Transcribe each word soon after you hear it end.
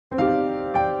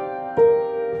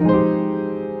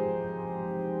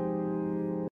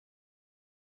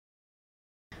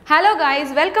Hello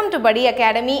guys, welcome to Buddy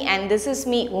Academy and this is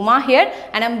me Uma here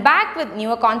and I'm back with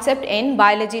newer concept in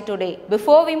biology today.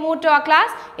 Before we move to our class,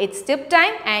 it's tip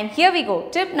time and here we go.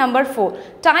 Tip number 4,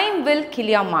 time will kill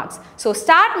your marks. So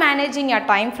start managing your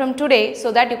time from today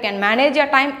so that you can manage your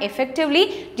time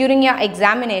effectively during your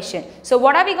examination. So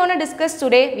what are we going to discuss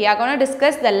today? We are going to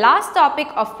discuss the last topic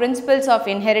of principles of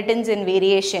inheritance and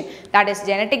variation, that is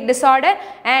genetic disorder,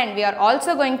 and we are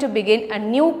also going to begin a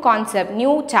new concept,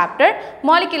 new chapter,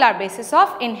 molecular basis of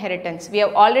inheritance. We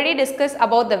have already discussed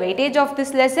about the weightage of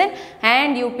this lesson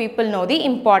and you people know the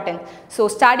importance. So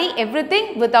study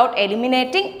everything without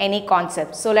eliminating any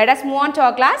concept. So let us move on to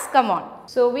our class. Come on.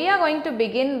 So we are going to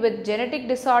begin with genetic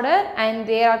disorder and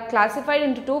they are classified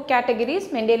into two categories,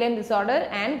 Mendelian disorder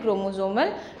and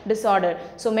chromosomal disorder.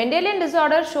 So Mendelian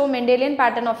disorder show Mendelian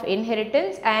pattern of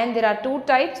inheritance and there are two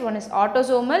types, one is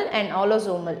autosomal and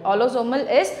allosomal. Allosomal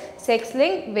is sex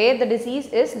linked where the disease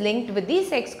is linked with the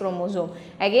sex chromosome.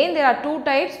 Again there are two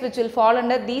types which will fall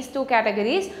under these two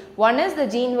categories. One is the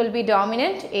gene will be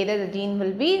dominant, either the gene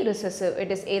will be recessive.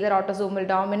 It is either autosomal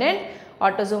dominant,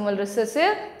 autosomal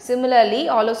recessive, similarly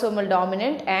allosomal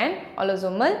dominant and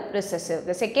allosomal recessive.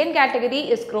 The second category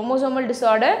is chromosomal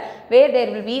disorder where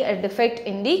there will be a defect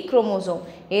in the chromosome.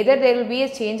 Either there will be a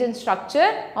change in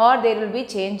structure or there will be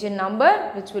change in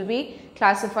number which will be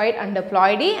classified under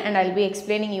ploidy and I will be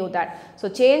explaining you that. So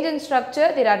change in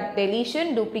structure, there are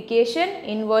deletion, duplication,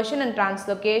 inversion and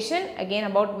translocation, again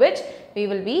about which we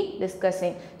will be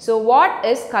discussing. So what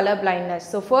is color blindness?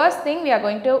 So first thing we are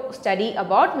going to study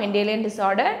about Mendelian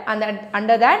disorder and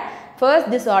under that first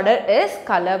disorder is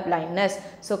color blindness.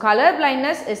 So color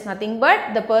blindness is nothing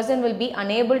but the person will be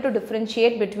unable to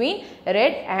differentiate between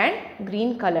red and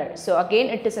green color. So again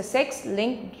it is a sex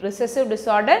linked recessive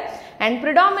disorder and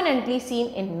predominantly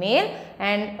seen in male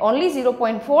and only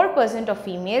 0.4% of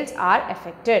females are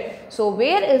affected. So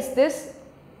where is this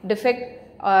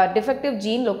defective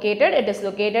gene located? It is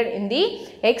located in the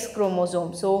X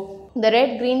chromosome. So the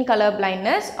red green color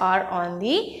blindness are on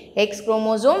the X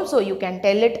chromosome. So you can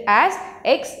tell it as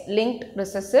X linked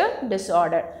recessive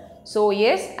disorder. So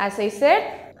yes, as I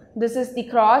said, this is the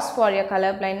cross for your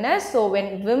color blindness. So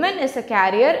when woman is a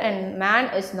carrier and man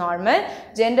is normal,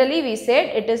 generally we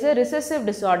said it is a recessive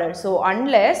disorder. So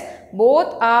unless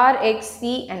both are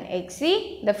XC and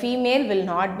XC, the female will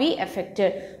not be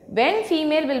affected. When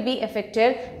female will be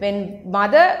affected, when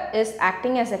mother is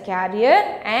acting as a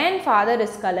carrier and father is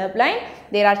colorblind,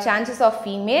 there are chances of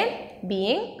female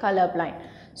being colorblind.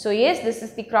 So yes, this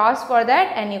is the cross for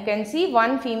that and you can see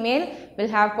one female will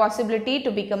have possibility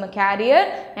to become a carrier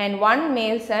and one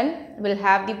male son will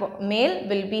have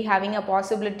will be having a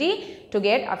possibility to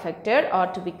get affected or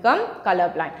to become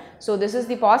colorblind. So this is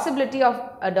the possibility of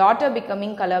a daughter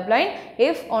becoming colorblind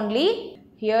if only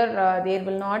here there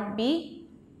will not be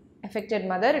affected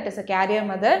mother, it is a carrier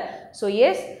mother. So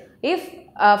yes, if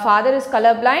father is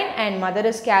colorblind and mother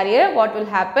is carrier, what will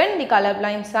happen? The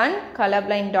colorblind son,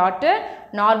 colorblind daughter,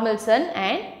 normal son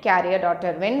and carrier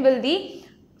daughter. When will the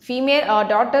female or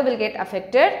daughter will get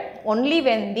affected? Only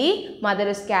when the mother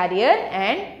is carrier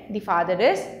and the father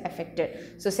is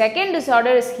affected. So second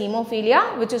disorder is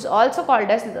hemophilia, which is also called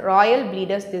as royal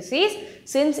bleeder's disease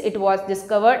since it was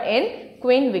discovered in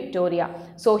Queen Victoria.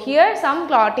 So here some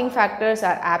clotting factors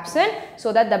are absent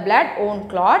so that the blood won't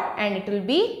clot and it will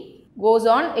be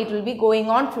going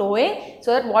on flowing,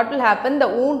 so that what will happen, the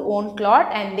wound won't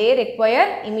clot and they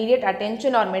require immediate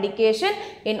attention or medication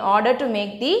in order to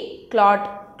make the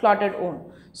clotted wound.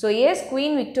 So yes,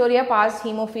 Queen Victoria passed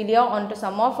hemophilia on to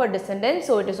some of her descendants,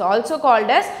 so it is also called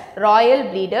as royal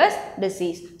bleeder's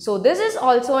disease. So this is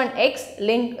also an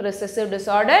X-linked recessive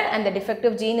disorder and the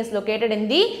defective gene is located in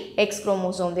the X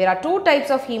chromosome. There are two types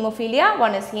of hemophilia,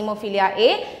 one is hemophilia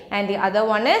A and the other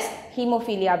one is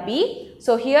hemophilia B.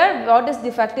 So here what is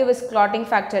defective is clotting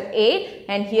factor 8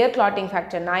 and here clotting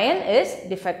factor 9 is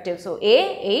defective. So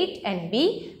A 8 and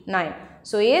B 9.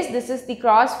 So yes, this is the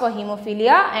cross for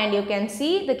hemophilia and you can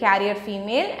see the carrier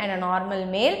female and a normal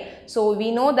male. So we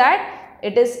know that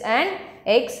it is an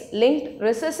X-linked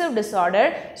recessive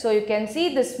disorder. So you can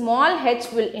see the small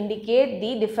h will indicate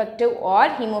the defective or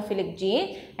hemophilic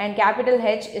gene and capital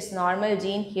H is normal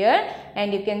gene here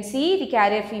and you can see the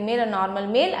carrier female and normal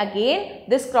male. Again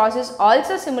this cross is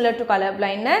also similar to color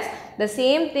blindness. The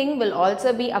same thing will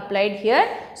also be applied here.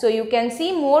 So you can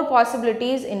see more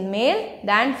possibilities in male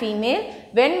than female.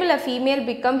 When will a female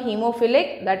become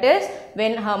hemophilic? That is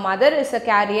when her mother is a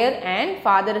carrier and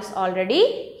father is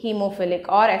already hemophilic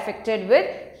or affected with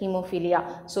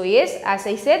hemophilia. So yes, as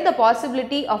I said, the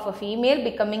possibility of a female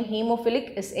becoming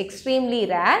hemophilic is extremely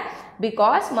rare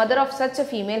because mother of such a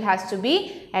female has to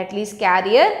be at least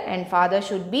carrier and father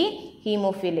should be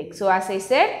hemophilic. So as I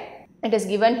said, it is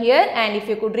given here, and if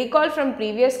you could recall from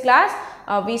previous class,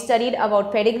 we studied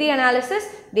about pedigree analysis.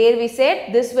 There we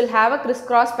said this will have a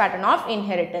crisscross pattern of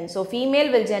inheritance. So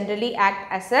female will generally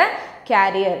act as a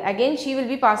carrier. Again, she will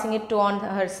be passing it on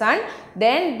her son.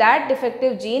 Then that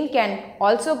defective gene can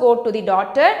also go to the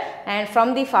daughter and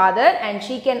from the father, and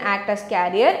she can act as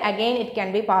carrier. Again, it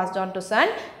can be passed on to son.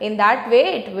 In that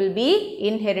way, it will be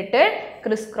inherited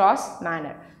crisscross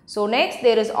manner. So next,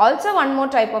 there is also one more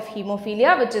type of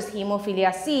hemophilia, which is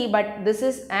hemophilia C, but this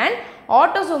is an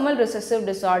autosomal recessive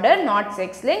disorder, not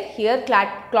sex-linked. Here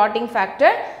clotting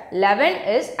factor 11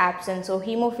 is absent. So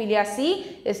hemophilia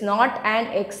C is not an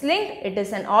X-linked, it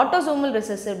is an autosomal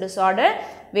recessive disorder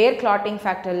where clotting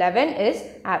factor 11 is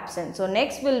absent. So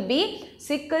next will be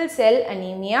sickle cell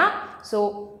anemia.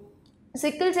 So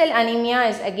sickle cell anemia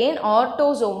is again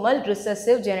autosomal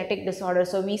recessive genetic disorder.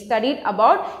 So we studied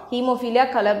about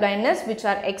hemophilia, color blindness, which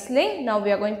are X-linked. Now we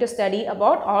are going to study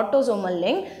about autosomal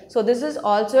link. So this is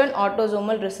also an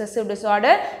autosomal recessive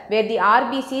disorder where the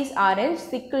RBCs are in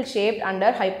sickle shaped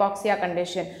under hypoxia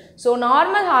condition. So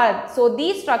so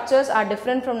these structures are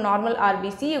different from normal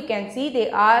RBC. You can see they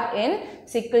are in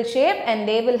sickle shape and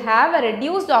they will have a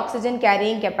reduced oxygen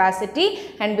carrying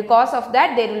capacity, and because of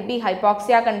that there will be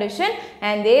hypoxia condition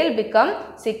and they will become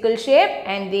sickle shape,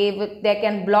 and they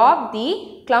can block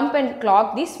the clump and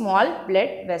clog the small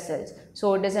blood vessels.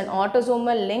 So it is an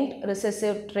autosomal linked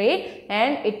recessive trait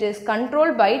and it is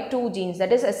controlled by two genes,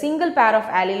 that is a single pair of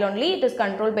allele only. It is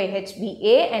controlled by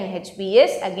HBA and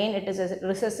HBS. Again, it is a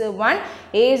recessive one,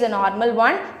 A is a normal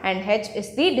one and H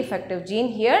is the defective gene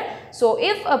here. So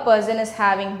if a person is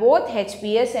having both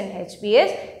HBS and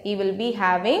HBS, he will be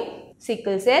having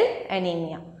sickle cell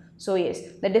anemia. So yes,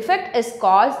 the defect is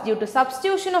caused due to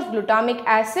substitution of glutamic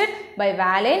acid by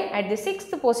valine at the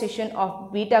 6th position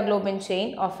of beta globin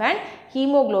chain of an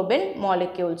hemoglobin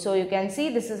molecule. So you can see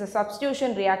this is a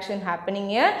substitution reaction happening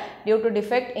here due to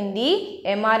defect in the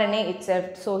mRNA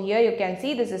itself. So here you can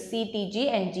see this is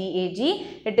CTG and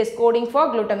GAG. It is coding for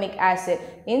glutamic acid.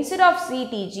 Instead of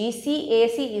CTG,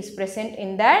 CAC is present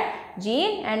in that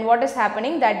gene, and what is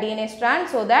happening, that DNA strand,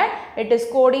 so that it is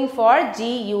coding for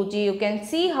GUG. You can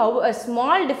see how a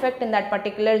small defect in that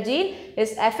particular gene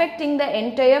is affecting the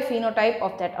entire phenotype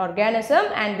of that organism,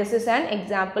 and this is an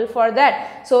example for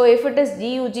that. So if it is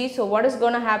GUG, so what is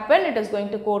going to happen? It is going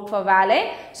to code for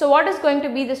valine. So what is going to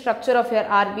be the structure of your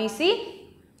RBC?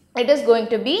 It is going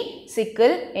to be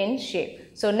sickle in shape.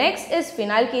 So next is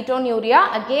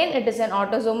phenylketonuria. Again, it is an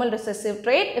autosomal recessive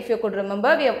trait. If you could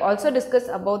remember, we have also discussed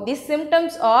about the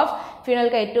symptoms of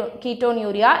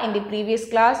phenylketonuria in the previous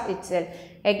class itself.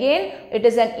 Again, it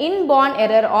is an inborn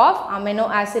error of amino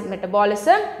acid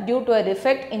metabolism due to a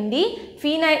defect in the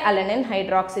phenylalanine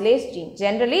hydroxylase gene.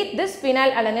 Generally, this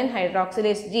phenylalanine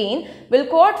hydroxylase gene will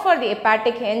code for the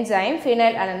hepatic enzyme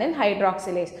phenylalanine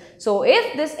hydroxylase. So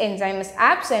if this enzyme is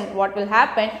absent, what will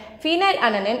happen?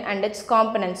 Phenylalanine and its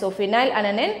components. So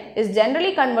phenylalanine is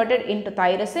generally converted into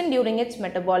tyrosine during its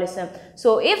metabolism.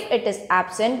 So if it is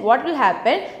absent, what will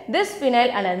happen? This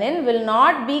phenylalanine will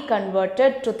not be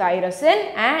converted to tyrosine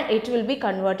and it will be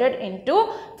converted into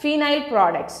phenyl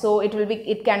products. So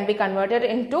it can be converted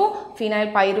into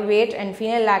phenyl pyruvate and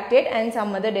phenyl lactate and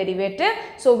some other derivative.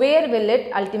 So where will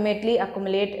it ultimately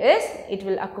accumulate is, it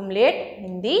will accumulate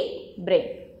in the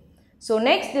brain. So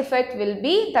next defect will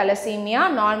be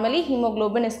thalassemia. Normally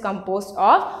hemoglobin is composed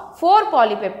of 4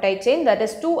 polypeptide chain, that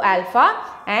is 2 alpha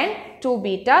and 2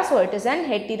 beta. So it is an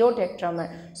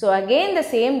heterotetramer. So again the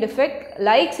same defect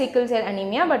like sickle cell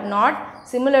anemia but not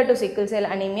similar to sickle cell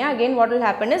anemia. Again what will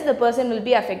happen is the person will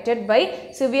be affected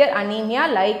by severe anemia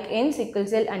like in sickle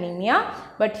cell anemia.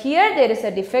 But here there is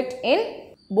a defect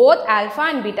in both alpha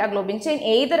and beta globin chain,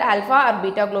 either alpha or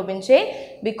beta globin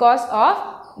chain, because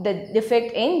of the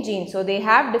defect in gene. So they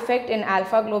have defect in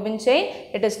alpha globin chain,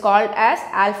 it is called as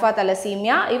alpha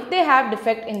thalassemia. If they have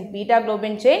defect in beta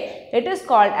globin chain, it is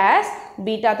called as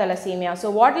beta thalassemia.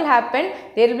 So what will happen?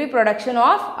 There will be production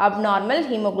of abnormal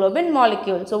hemoglobin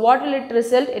molecule. So what will it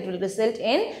result? It will result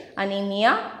in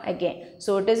anemia again.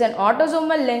 So it is an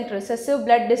autosomal linked recessive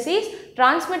blood disease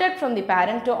transmitted from the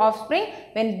parent to offspring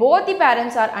when both the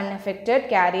parents are unaffected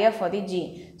carrier for the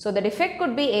gene. So the defect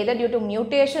could be either due to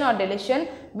mutation or deletion,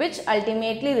 which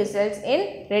ultimately results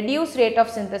in reduced rate of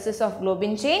synthesis of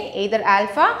globin chain, either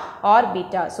alpha or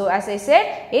beta. So as I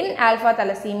said, in alpha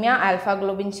thalassemia, alpha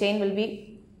globin chain will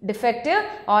be defective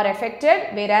or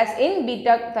affected, whereas in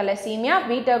beta thalassemia,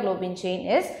 beta globin chain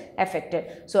is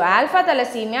affected. So alpha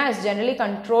thalassemia is generally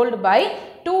controlled by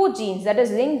two genes, that is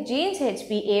linked genes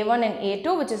HPA1 and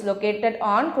A2, which is located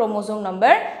on chromosome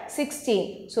number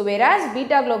 16. So whereas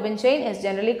beta globin chain is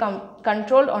generally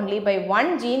controlled only by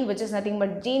one gene, which is nothing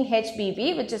but gene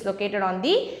HBV, which is located on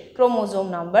the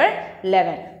chromosome number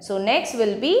 11. So next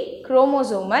will be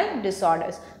chromosomal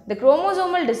disorders. The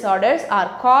chromosomal disorders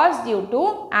are caused due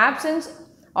to absence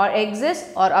or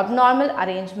excess or abnormal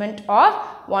arrangement of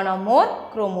one or more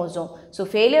chromosome. So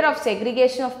failure of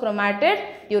segregation of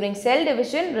chromatid during cell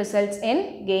division results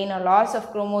in gain or loss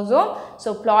of chromosome.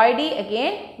 So ploidy,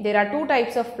 again there are two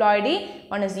types of ploidy,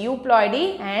 one is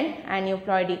euploidy and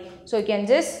aneuploidy. So you can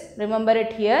just remember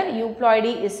it here,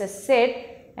 euploidy is a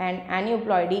set and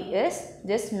aneuploidy is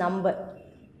just number.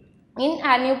 In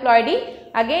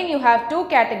aneuploidy, again you have two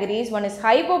categories, one is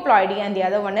hypoploidy and the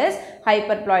other one is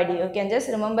hyperploidy. You can just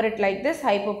remember it like this,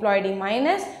 hypoploidy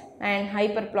minus and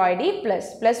hyperploidy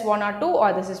plus, plus 1 or 2,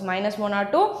 or this is minus 1 or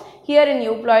 2. Here in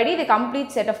euploidy, the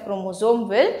complete set of chromosome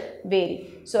will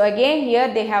vary. So again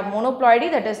here they have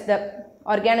monoploidy, that is the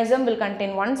organism will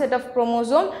contain one set of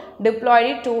chromosome,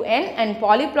 diploidy 2n, and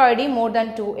polyploidy more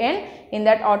than 2n, in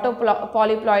that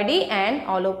autopolyploidy and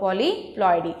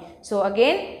allopolyploidy. So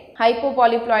again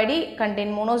hypopolyploidy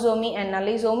contain monosomy and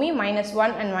nullisomy, minus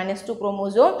 1 and minus 2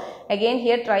 chromosome. Again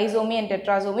here trisomy and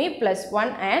tetrasomy, plus 1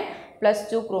 and plus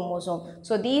 2 chromosome.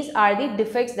 So these are the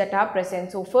defects that are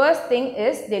present. So first thing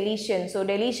is deletion. So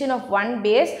deletion of one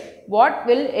base, what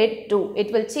will it do?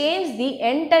 It will change the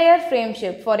entire frame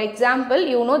shift. For example,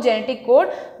 you know genetic code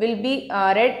will be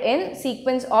read in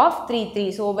sequence of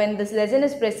 3-3. So when this lesson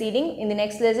is proceeding, in the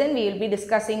next lesson we will be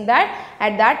discussing that.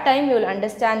 At that time you will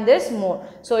understand this more.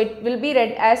 So it will be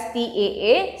read as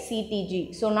TAA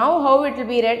CTG. So now how it will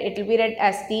be read? It will be read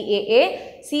as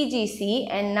TAA CGC,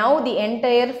 and now the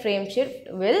entire frame shift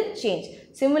will change.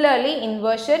 Similarly,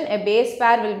 inversion, a base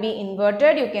pair will be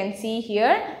inverted, you can see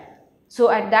here. So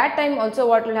at that time also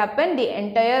what will happen? The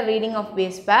entire reading of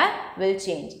base pair will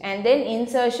change. And then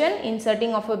insertion,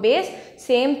 inserting of a base,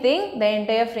 same thing, the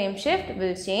entire frame shift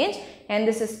will change. And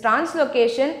this is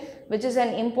translocation, which is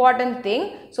an important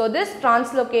thing. So this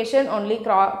translocation only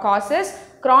causes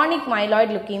chronic myeloid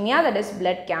leukemia, that is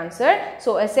blood cancer.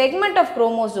 So a segment of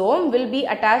chromosome will be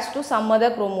attached to some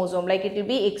other chromosome, like it will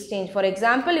be exchanged. For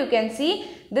example, you can see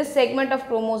this segment of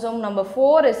chromosome number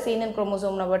 4 is seen in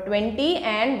chromosome number 20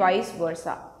 and vice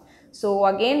versa. So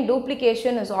again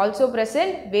duplication is also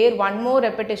present, where one more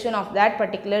repetition of that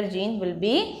particular gene will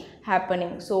be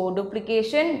happening. So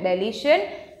duplication, deletion,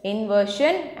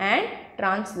 inversion and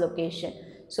translocation.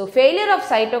 So failure of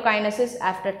cytokinesis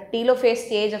after telophase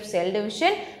stage of cell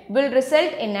division will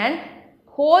result in an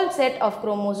whole set of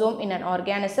chromosome in an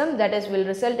organism, that is will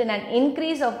result in an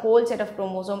increase of whole set of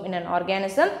chromosome in an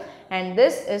organism, and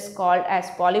this is called as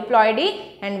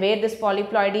polyploidy. And where this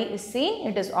polyploidy is seen,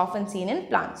 it is often seen in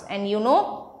plants. And you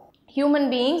know, human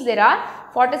beings, there are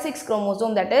 46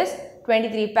 chromosomes, that is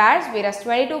 23 pairs, whereas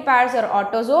 22 pairs are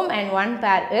autosome and 1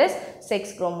 pair is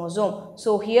sex chromosome.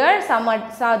 So here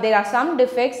there are some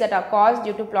defects that are caused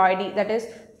due to ploidy, that is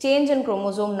change in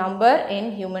chromosome number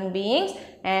in human beings,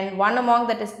 and one among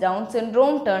that is Down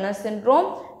syndrome, Turner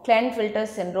syndrome, Klinefelter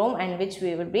syndrome, and which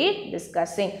we will be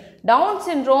discussing. Down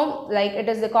syndrome, like it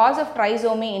is the cause of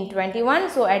trisomy in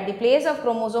 21. So at the place of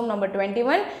chromosome number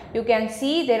 21, you can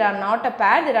see there are not a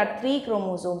pair, there are 3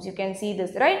 chromosomes. You can see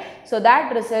this, right? So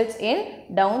that results in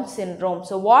Down syndrome.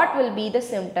 So what will be the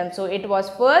symptoms? So it was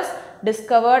first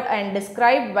discovered and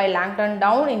described by Langton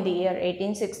Down in the year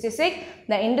 1866.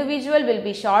 The individual will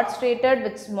be short-straighted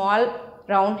with small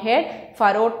round head,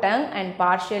 furrowed tongue and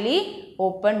partially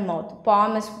open mouth.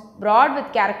 Palm is broad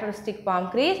with characteristic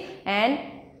palm crease, and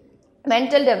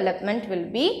mental development will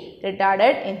be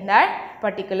retarded in that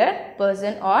particular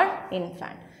person or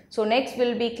infant. So next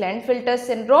will be Klinefelter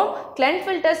syndrome.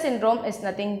 Klinefelter syndrome is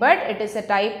nothing but it is a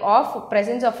type of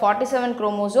presence of 47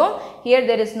 chromosome. Here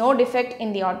there is no defect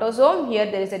in the autosome.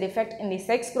 Here there is a defect in the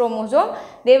sex chromosome.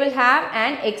 They will have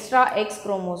an extra X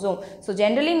chromosome. So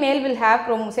generally male will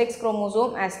have sex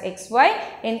chromosome as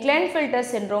XY. In Klinefelter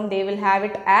syndrome they will have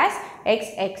it as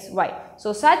XXY.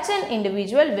 So such an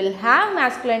individual will have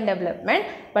masculine development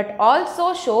but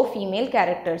also show female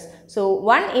characters. So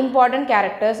one important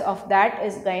characters of that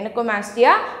is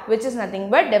gynecomastia, which is nothing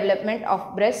but development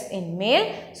of breast in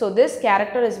male. So this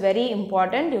character is very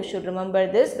important. You should remember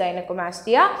this,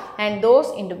 gynecomastia, and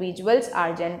those individuals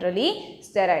are generally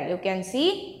sterile. You can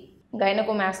see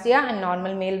gynecomastia and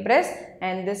normal male breast,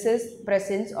 and this is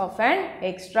presence of an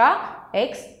extra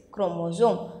X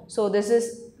chromosome. So this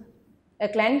is a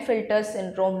Klinefelter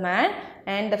syndrome man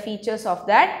and the features of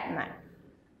that man.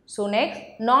 So next,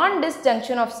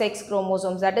 non-disjunction of sex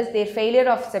chromosomes, that is their failure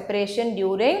of separation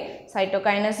during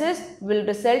cytokinesis will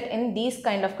result in these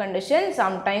kind of conditions.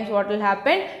 Sometimes what will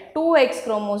happen, 2 X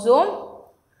chromosome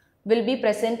will be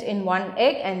present in one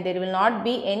egg and there will not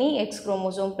be any X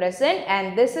chromosome present,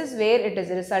 and this is where it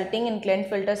is resulting in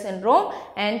Klinefelter syndrome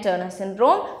and Turner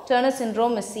syndrome. Turner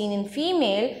syndrome is seen in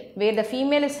female, where the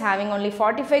female is having only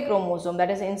 45 chromosome,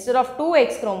 that is instead of 2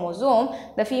 X chromosome,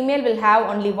 the female will have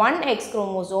only 1 X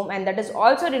chromosome, and that is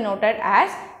also denoted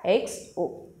as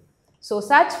XO. So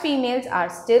such females are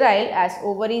sterile as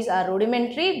ovaries are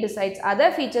rudimentary, besides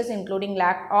other features including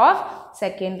lack of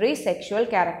secondary sexual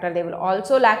character. They will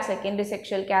also lack secondary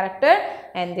sexual character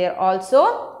and they are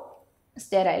also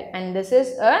sterile, and this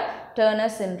is a Turner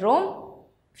syndrome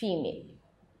female.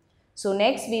 So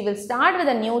next we will start with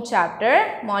a new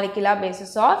chapter, molecular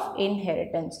basis of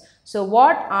inheritance. So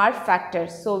what are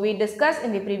factors? So we discussed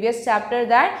in the previous chapter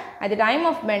that at the time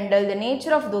of Mendel, the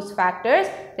nature of those factors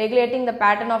regulating the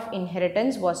pattern of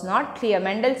inheritance was not clear.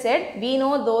 Mendel said we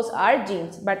know those are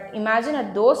genes, but imagine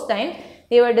at those times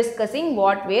they were discussing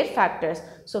what were factors.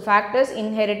 So factors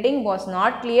inheriting was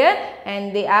not clear,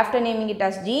 and they, after naming it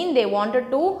as gene, they wanted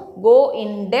to go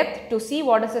in depth to see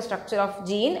what is the structure of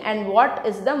gene and what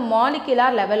is the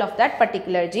molecular level of that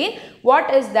particular gene,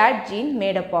 what is that gene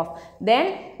made up of.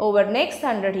 Then over next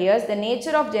 100 years, the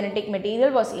nature of genetic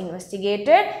material was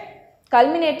investigated,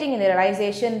 culminating in the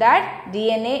realization that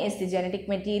DNA is the genetic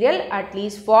material, at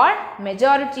least for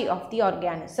majority of the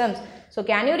organisms. So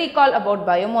can you recall about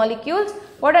biomolecules?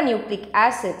 What are nucleic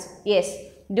acids? Yes,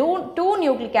 two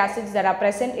nucleic acids that are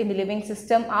present in the living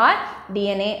system are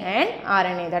DNA and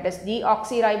RNA, that is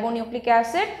deoxyribonucleic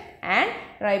acid and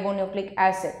ribonucleic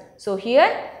acid. So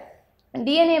here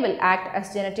DNA will act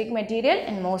as genetic material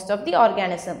in most of the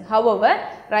organism. However,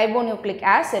 ribonucleic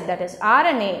acid, that is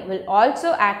RNA, will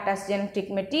also act as genetic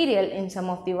material in some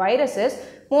of the viruses.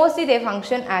 Mostly they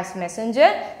function as messenger.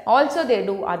 Also they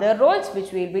do other roles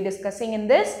which we will be discussing in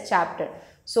this chapter.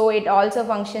 So it also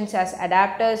functions as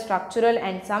adapter, structural,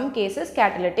 and some cases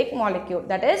catalytic molecule,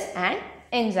 that is an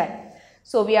enzyme.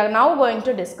 So we are now going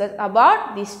to discuss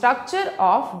about the structure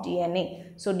of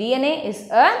DNA. So DNA is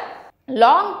a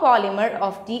long polymer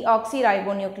of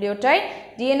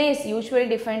deoxyribonucleotide. DNA is usually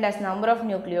defined as number of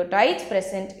nucleotides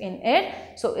present in it.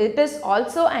 So it is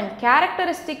also a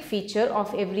characteristic feature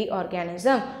of every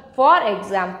organism. For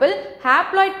example,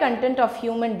 haploid content of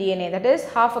human DNA, that is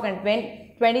half a content,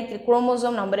 23,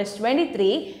 chromosome number is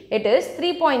 23, it is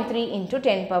 3.3 into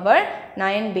 10 power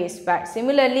 9 base pair.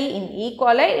 Similarly, in E.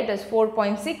 coli, it is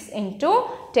 4.6 into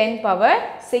 10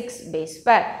 power 6 base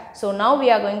pair. So now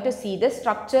we are going to see the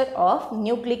structure of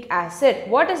nucleic acid.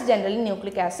 What is generally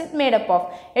nucleic acid made up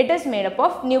of? It is made up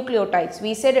of nucleotides.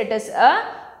 We said it is a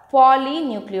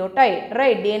polynucleotide,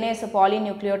 right? DNA is a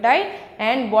polynucleotide,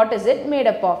 and what is it made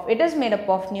up of? It is made up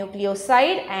of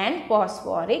nucleoside and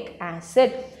phosphoric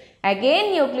acid.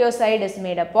 Again, nucleoside is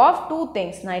made up of two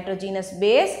things, nitrogenous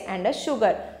base and a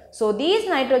sugar. So these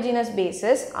nitrogenous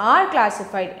bases are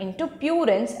classified into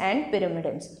purines and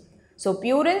pyrimidines. So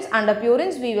purines, under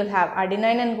purines we will have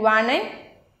adenine and guanine.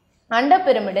 Under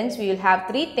pyrimidines we will have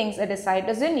three things, that is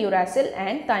cytosine, uracil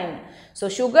and thymine. So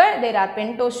sugar, there are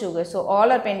pentose sugar. So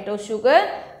all are pentose sugar,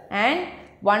 and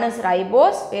one is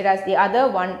ribose, whereas the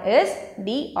other one is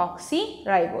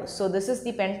deoxyribose. So this is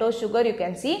the pentose sugar, you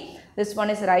can see. This one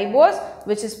is ribose,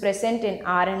 which is present in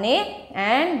RNA,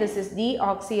 and this is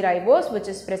deoxyribose, which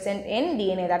is present in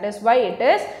DNA. That is why it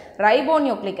is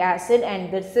ribonucleic acid,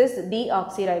 and this is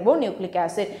deoxyribonucleic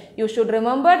acid. You should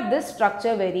remember this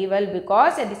structure very well,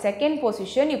 because at the second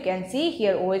position you can see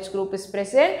here OH group is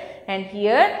present, and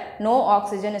here no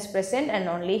oxygen is present and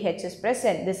only H is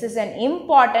present. This is an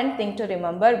important thing to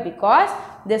remember, because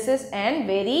this is a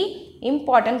very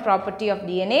important property of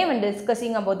DNA. When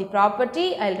discussing about the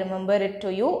property, I will remember it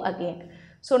to you again.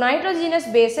 So nitrogenous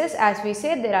bases, as we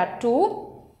said, there are two.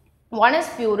 One is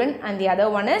purine and the other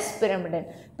one is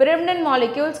pyrimidine. Pyrimidine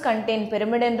molecules contain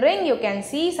pyrimidine ring. You can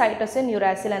see cytosine,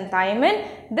 uracil and thymine.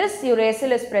 This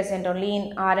uracil is present only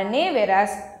in RNA, whereas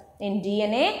in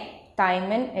DNA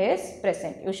thymine is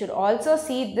present. You should also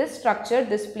see this structure,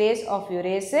 this place of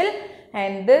uracil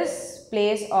and this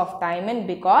place of thymine,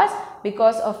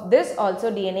 because of this also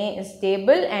DNA is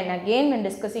stable, and again when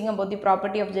discussing about the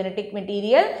property of genetic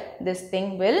material, this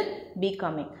thing will be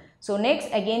coming. So next,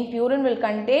 again purine will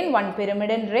contain one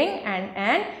pyrimidine ring and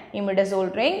an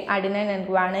imidazole ring. Adenine and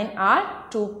guanine are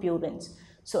two purines.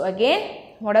 So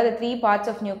again, what are the three parts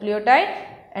of nucleotide?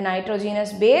 A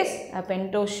nitrogenous base, a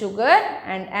pentose sugar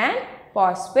and an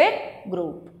phosphate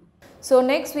group. So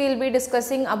next we will be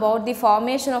discussing about the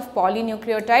formation of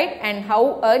polynucleotide and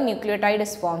how a nucleotide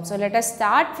is formed. So let us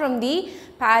start from the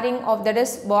pairing of, that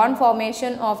is bond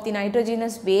formation of the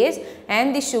nitrogenous base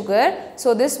and the sugar.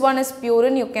 So this one is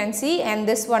purine, you can see, and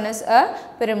this one is a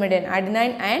pyrimidine,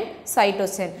 adenine and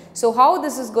cytosine. So how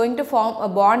this is going to form a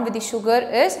bond with the sugar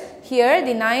is, here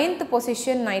the 9th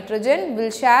position nitrogen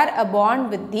will share a bond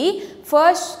with the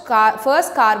first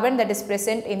carbon that is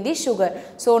present in the sugar.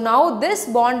 So now this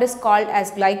bond is called as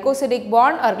glycosidic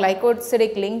bond or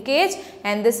glycosidic linkage,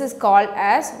 and this is called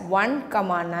as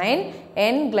 1,9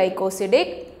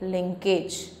 N-glycosidic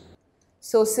linkage.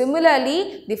 So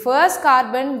similarly, the first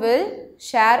carbon will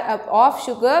share of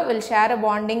sugar will share a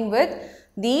bonding with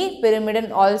the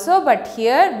pyrimidine also, but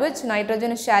here which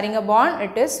nitrogen is sharing a bond?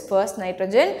 It is first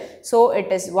nitrogen. So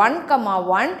it is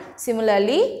 1,1,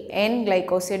 similarly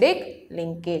N-glycosidic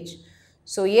linkage.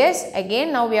 So yes,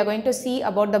 again now we are going to see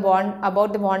about the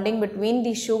bonding between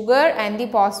the sugar and the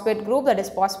phosphate group, that is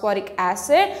phosphoric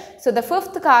acid. So the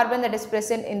 5th carbon that is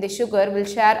present in the sugar will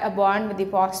share a bond with the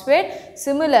phosphate.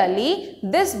 Similarly,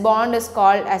 this bond is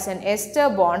called as an ester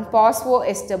bond,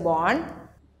 phosphoester bond.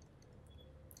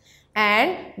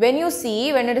 And when you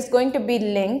see, when it is going to be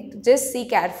linked, just see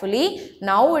carefully,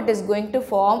 now it is going to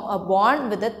form a bond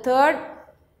with the 3rd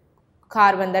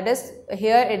carbon, that is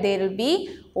here there will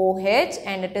be OH,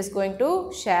 and it is going to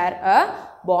share a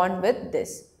bond with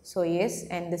this. So yes,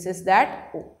 and this is that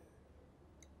O.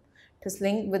 It is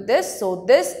linked with this. So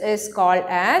this is called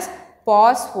as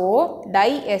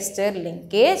phosphodiester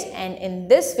linkage, and in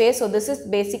this way, so this is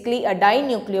basically a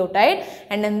dinucleotide,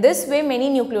 and in this way many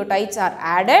nucleotides are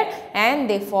added and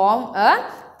they form a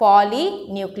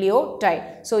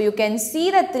polynucleotide. So you can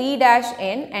see the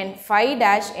 3-N and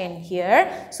 5-N here.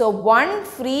 So one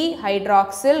free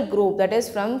hydroxyl group, that is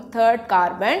from 3rd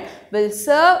carbon, will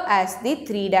serve as the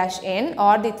 3-N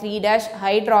or the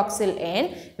 3-hydroxyl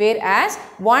N, whereas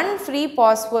one free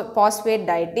phosphate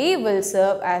diety will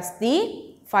serve as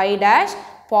the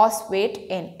 5-phosphate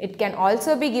N. It can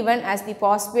also be given as the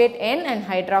phosphate N and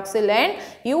hydroxyl N.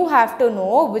 You have to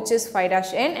know which is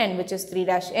 5-N and which is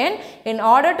 3-N. In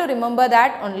order to remember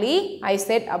that only I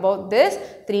said about this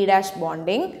 3-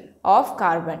 bonding of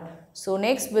carbon. So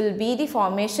next will be the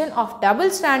formation of double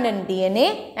strand in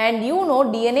DNA, and you know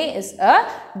DNA is a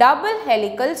double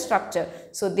helical structure.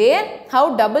 So there,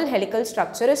 how double helical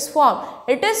structure is formed?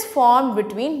 It is formed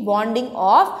between bonding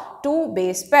of 2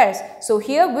 base pairs. So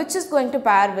here which is going to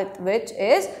pair with which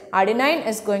is adenine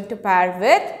is going to pair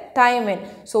with thymine.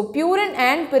 So purine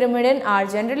and pyrimidine are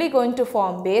generally going to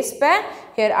form base pair.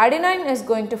 Here adenine is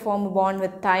going to form a bond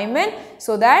with thymine,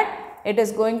 so that it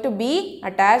is going to be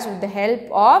attached with the help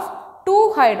of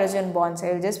 2 hydrogen bonds.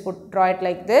 I will just draw it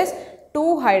like this,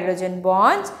 2 hydrogen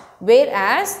bonds,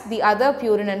 whereas the other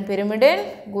purine and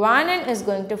pyrimidine, guanine is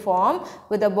going to form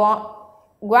with a bond.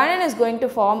 Guanine is going to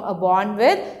form a bond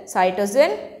with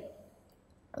cytosine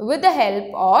with the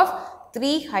help of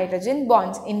 3 hydrogen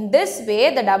bonds. In this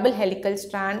way, the double helical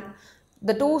strand,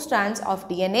 the 2 strands of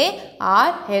DNA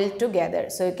are held together.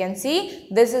 So you can see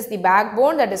this is the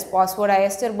backbone, that is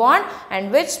phosphodiester bond,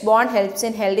 and which bond helps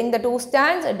in holding the 2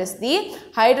 strands? It is the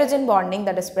hydrogen bonding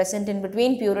that is present in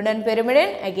between purine and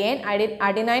pyrimidine. Again,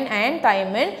 adenine and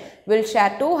thymine will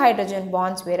share 2 hydrogen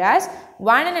bonds, whereas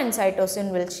guanine and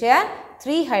cytosine will share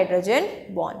 3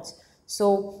 hydrogen bonds.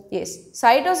 So yes,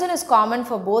 cytosine is common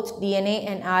for both DNA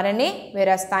and RNA,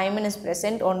 whereas thymine is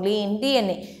present only in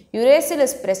DNA. Uracil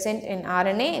is present in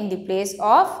RNA in the place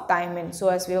of thymine. So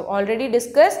as we have already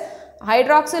discussed,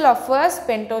 hydroxyl of first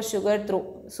pentose sugar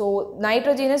through. So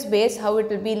nitrogenous base, how it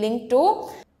will be linked to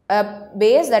a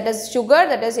base, that is sugar,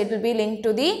 that is it will be linked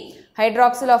to the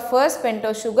hydroxyl of first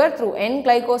pentose sugar through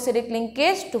N-glycosidic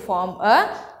linkage to form a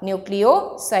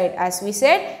nucleoside. As we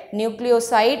said,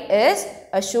 nucleoside is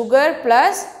a sugar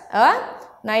plus a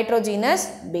nitrogenous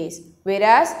base,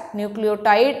 whereas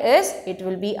nucleotide is, it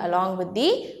will be along with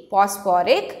the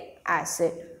phosphoric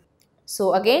acid.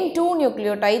 So again 2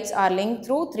 nucleotides are linked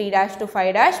through 3' to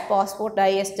 5'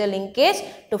 phosphodiester linkage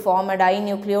to form a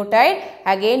dinucleotide.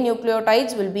 Again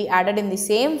nucleotides will be added in the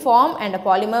same form and a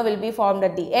polymer will be formed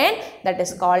at the end, that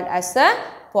is called as a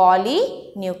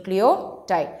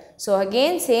polynucleotide. So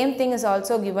again same thing is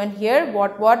also given here,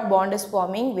 what bond is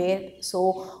forming where.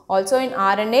 So also in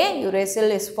RNA uracil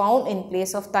is found in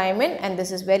place of thymine, and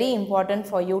this is very important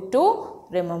for you to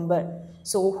remember.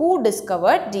 So, who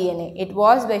discovered DNA? It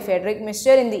was by Frederick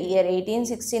Mister in the year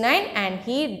 1869 and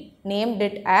he named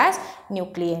it as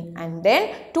nuclein. And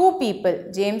then two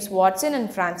people, James Watson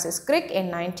and Francis Crick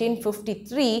in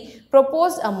 1953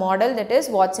 proposed a model, that is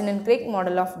Watson and Crick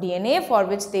model of DNA, for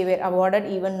which they were awarded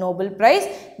even Nobel Prize.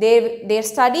 Their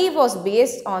study was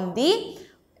based on the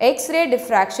X-ray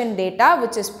diffraction data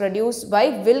which is produced by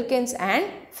Wilkins and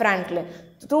Franklin.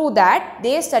 Through that,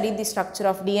 they studied the structure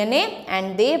of DNA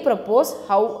and they proposed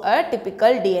how a typical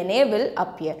DNA will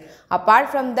appear. Apart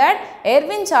from that,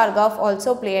 Erwin Chargaff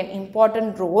also played an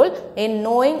important role in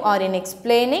knowing or in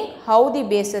explaining how the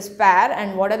bases pair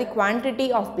and what are the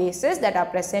quantity of bases that are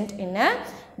present in a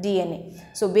DNA.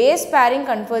 So, base pairing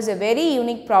confers a very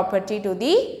unique property to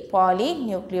the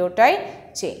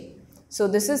polynucleotide chain. So,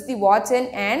 this is the Watson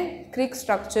and Crick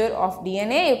structure of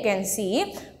DNA. You can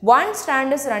see one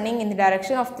strand is running in the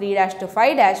direction of 3' to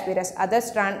 5', whereas other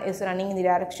strand is running in the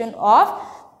direction of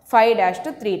 5'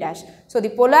 to 3'. So,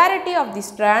 the polarity of the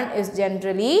strand is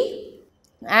generally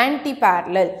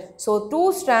anti-parallel. So,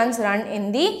 two strands run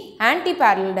in the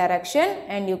anti-parallel direction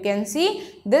and you can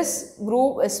see this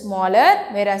groove is smaller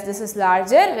whereas this is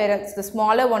larger, whereas the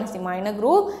smaller one is the minor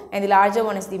groove and the larger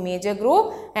one is the major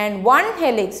groove, and one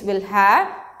helix will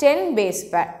have 10 base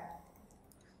pair.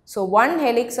 So, one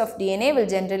helix of DNA will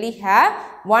generally have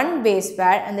one base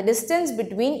pair and the distance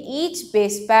between each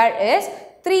base pair is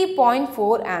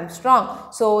 3.4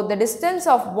 Armstrong. So, the distance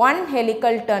of one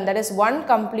helical turn, that is one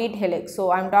complete helix.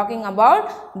 So, I am talking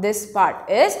about this part,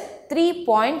 is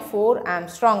 3.4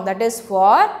 Armstrong, that is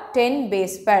for 10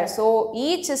 base pairs. So,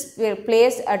 each is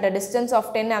placed at a distance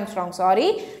of 10 Armstrong.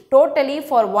 Totally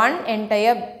for one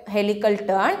entire helical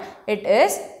turn it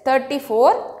is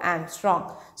 34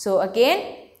 Armstrong. So,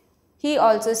 again he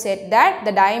also said that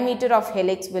the diameter of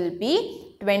helix will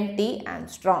be 20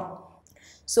 Armstrong.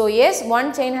 So, yes,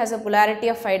 one chain has a polarity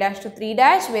of 5' to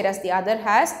 3', whereas the other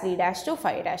has 3' to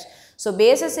 5'. So,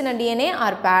 bases in a DNA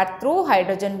are paired through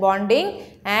hydrogen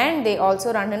bonding and they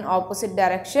also run in opposite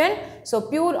direction. So,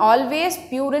 always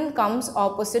purine comes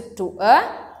opposite to a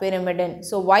pyrimidine.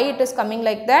 So, why it is coming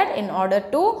like that? In order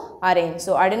to arrange.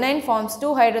 So, adenine forms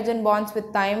two hydrogen bonds with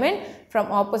thymine from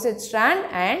opposite strand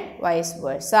and vice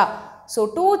versa. So,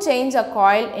 two chains are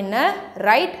coiled in a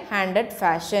right-handed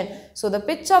fashion. So, the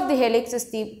pitch of the helix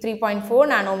is 3.4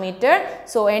 nanometer.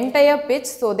 So, entire pitch,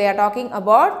 so they are talking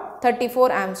about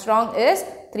 34 Armstrong is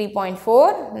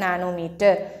 3.4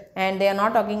 nanometer. And they are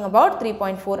not talking about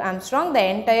 3.4 Armstrong. The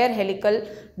entire helical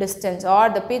distance or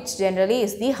the pitch generally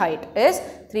is the height is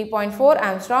 3.4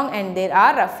 Armstrong and there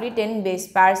are roughly 10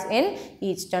 base pairs in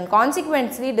each turn.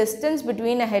 Consequently, distance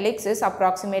between a helix is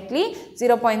approximately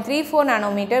 0.34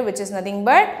 nanometer, which is nothing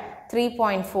but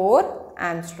 3.4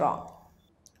 Armstrong.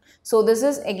 So, this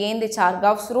is again the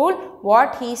Chargaff's rule.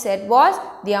 What he said was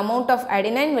the amount of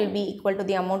adenine will be equal to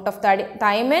the amount of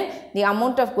thymine, the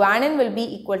amount of guanine will be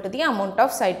equal to the amount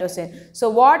of cytosine. So,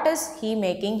 what is he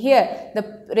making here?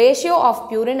 The ratio of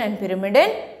purine and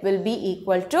pyrimidine will be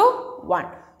equal to 1.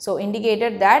 So,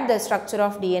 indicated that the structure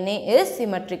of DNA is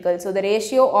symmetrical. So, the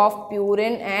ratio of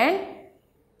purine and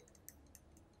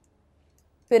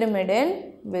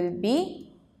pyrimidine will be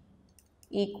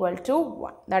equal to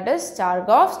 1. That is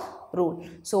Chargaff's rule.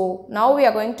 So, now we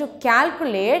are going to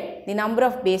calculate the number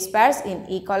of base pairs in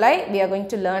E. coli. We are going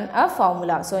to learn a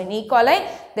formula. So, in E. coli,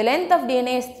 the length of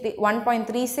DNA is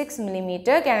 1.36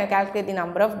 millimeter. Can I calculate the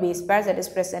number of base pairs that is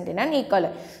present in an E.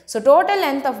 coli? So, total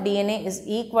length of DNA is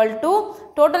equal to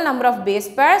total number of base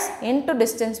pairs into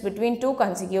distance between two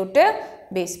consecutive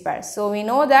base pairs. So, we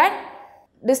know that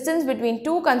distance between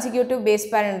two consecutive base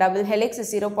pair and double helix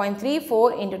is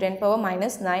 0.34 into 10 power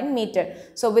minus 9 meter.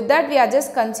 So, with that we are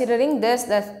just considering this,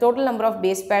 the total number of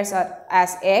base pairs are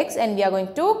as x and we are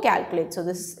going to calculate. So,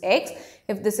 this is x.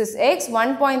 If this is x,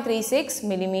 1.36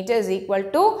 millimeter is equal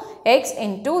to x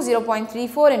into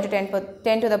 0.34 into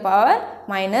 10 to the power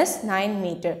minus 9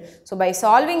 meter. So, by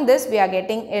solving this we are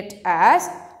getting it as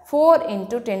 4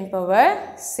 into 10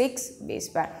 power 6 base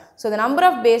pair. So, the number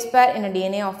of base pair in a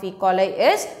DNA of E. coli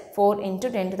is 4 into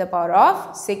 10 to the power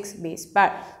of 6 base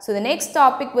pair. So, the next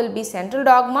topic will be central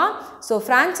dogma. So,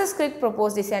 Francis Crick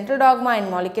proposed the central dogma in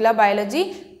molecular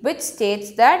biology, which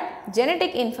states that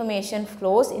genetic information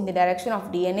flows in the direction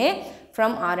of DNA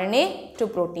from RNA to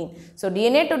protein. So,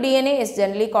 DNA to DNA is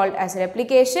generally called as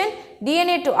replication,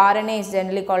 DNA to RNA is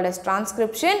generally called as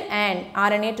transcription and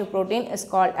RNA to protein is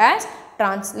called as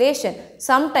translation.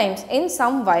 Sometimes in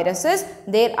some viruses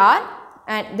there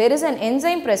is an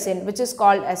enzyme present which is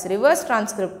called as reverse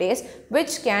transcriptase,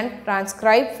 which can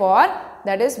transcribe for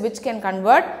that is which can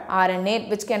convert RNA,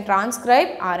 which can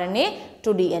transcribe RNA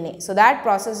to DNA. So that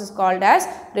process is called as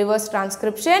reverse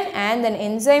transcription, and an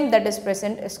enzyme that is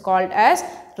present is called as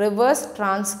reverse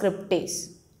transcriptase.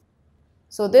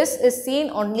 So this is seen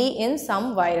only in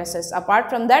some viruses. Apart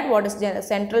from that, what is the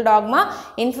central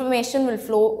dogma? Information will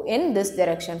flow in this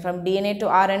direction, from DNA to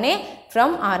RNA,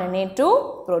 from RNA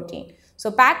to protein. So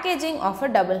packaging of a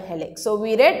double helix. So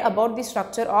we read about the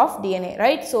structure of DNA,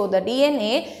 right? So the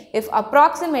DNA, if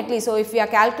approximately, so if we are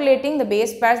calculating the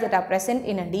base pairs that are present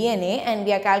in a DNA and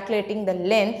we are calculating the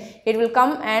length, it will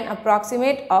come an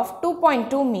approximate of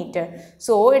 2.2 meter.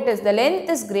 So it is, the length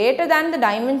is greater than the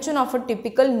dimension of a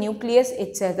typical nucleus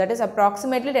itself, that is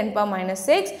approximately 10 power minus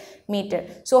 6 meter.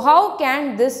 So how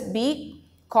can this be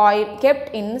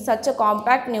kept in such a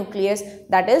compact nucleus?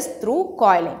 That is through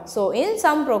coiling. So in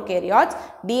some prokaryotes,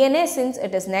 DNA, since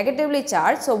it is negatively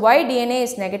charged, so why DNA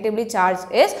is negatively charged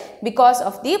is because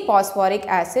of the phosphoric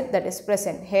acid that is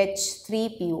present,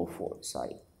 H3PO4,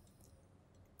 sorry,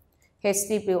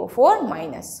 H3PO4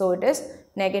 minus. So it is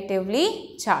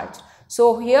negatively charged.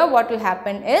 So here what will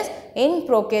happen is, in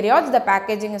prokaryotes the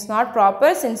packaging is not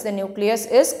proper since the nucleus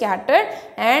is scattered,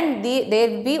 and they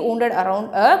will be wounded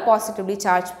around a positively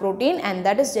charged protein, and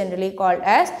that is generally called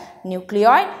as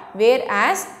nucleoid.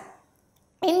 Whereas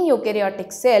in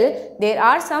eukaryotic cell, there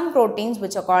are some proteins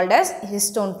which are called as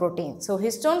histone proteins. So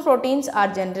histone proteins are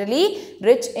generally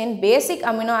rich in basic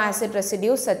amino acid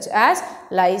residues such as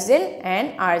lysine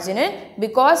and arginine,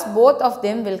 because both of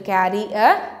them will carry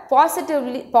a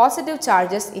positive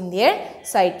charges in their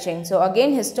side chain. So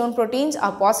again, histone proteins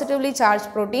are positively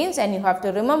charged proteins, and you have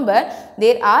to remember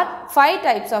there are 5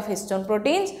 types of histone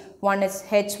proteins. One is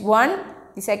H1,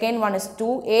 the second one is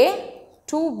 2A,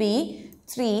 2B,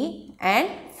 3 and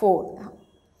 4.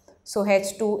 So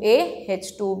H2A,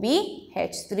 H2B,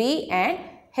 H3 and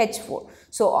H4.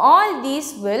 So all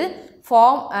these will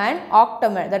form an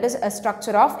octamer, that is a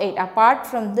structure of 8. Apart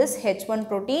from this H1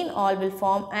 protein, all will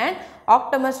form an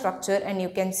octamer structure, and you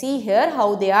can see here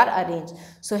how they are arranged.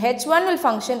 So H1 will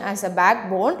function as a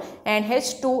backbone, and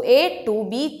H2A,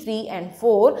 2B, 3 and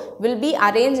 4 will be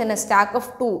arranged in a stack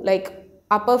of 2, like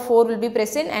upper 4 will be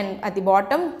present and at the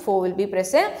bottom 4 will be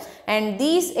present, and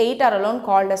these 8 are alone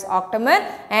called as octamer,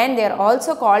 and they are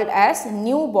also called as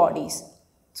new bodies.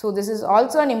 So this is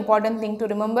also an important thing to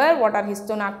remember. What are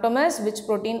histone octamers, which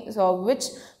proteins or which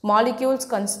molecules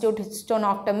constitute histone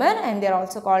octamer, and they are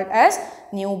also called as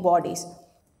new bodies.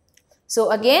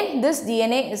 So again, this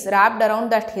DNA is wrapped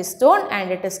around that histone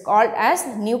and it is called as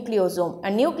nucleosome. A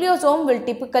nucleosome will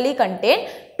typically contain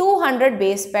 200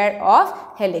 base pair of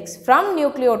helix. From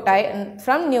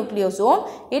nucleosome,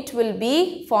 it will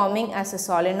be forming as a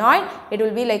solenoid. It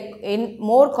will be like in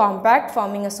more compact,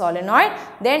 forming a solenoid.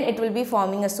 Then it will be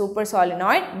forming a super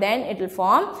solenoid. Then it will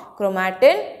form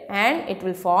chromatin and it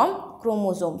will form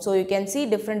chromosome. So you can see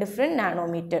different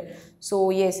nanometer. So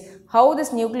yes, how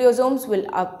this nucleosomes will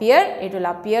appear? It will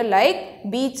appear like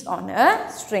beads on a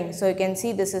string. So you can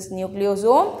see this is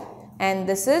nucleosome and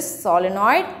this is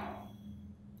solenoid,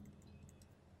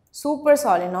 super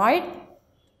solenoid,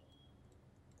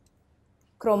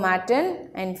 chromatin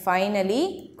and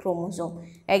finally chromosome.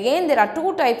 Again, there are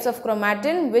 2 types of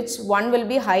chromatin, which one will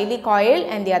be highly coiled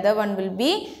and the other one will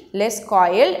be less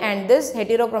coiled, and this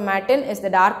heterochromatin is the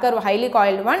darker highly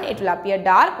coiled one. It will appear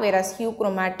dark, whereas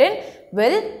euchromatin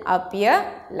will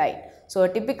appear light. So a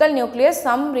typical nucleus,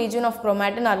 some region of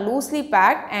chromatin are loosely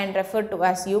packed and referred to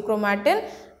as euchromatin.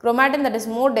 Chromatin that is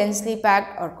more densely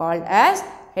packed are called as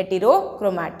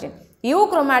heterochromatin.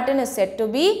 Euchromatin is said to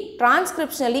be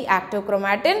transcriptionally active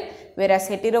chromatin, whereas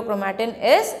heterochromatin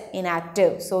is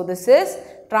inactive. So this is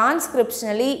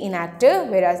transcriptionally inactive,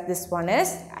 whereas this one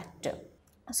is active.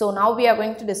 So now we are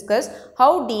going to discuss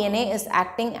how DNA is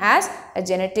acting as a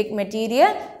genetic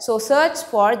material. So search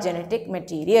for genetic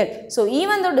material. So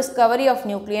even though discovery of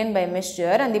nucleon by Mixture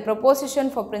and the proposition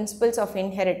for principles of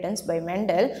inheritance by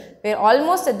Mendel were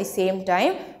almost at the same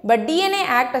time, but DNA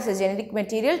act as a genetic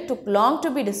material took long to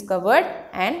be discovered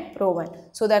and proven.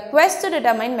 So the quest to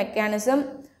determine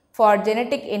mechanism for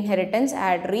genetic inheritance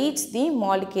had reached the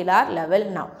molecular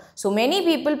level now. So many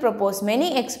people propose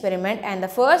many experiments, and the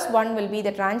first one will be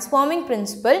the transforming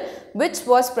principle, which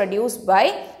was produced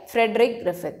by Frederick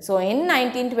Griffith. So in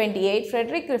 1928,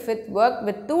 Frederick Griffith worked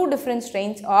with 2 different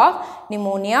strains of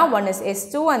pneumonia. One is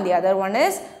S2 and the other one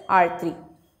is R3.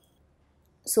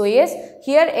 So yes,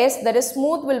 here S, that is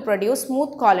smooth, will produce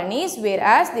smooth colonies,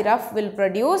 whereas the rough will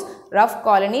produce rough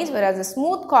colonies, whereas the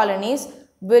smooth colonies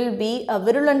will be a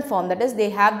virulent form, that is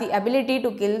they have the ability to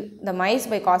kill the mice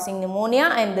by causing pneumonia,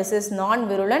 and this is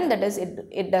non-virulent, that is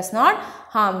it does not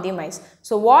harm the mice.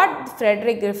 So what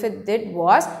Frederick Griffith did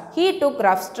was he took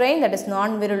rough strain, that is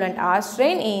non-virulent R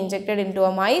strain, he injected into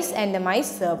a mice and the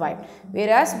mice survived.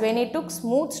 Whereas when he took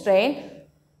smooth strain,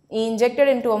 he injected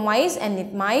into a mice and the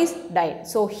mice died.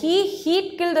 So he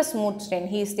heat killed the smooth strain.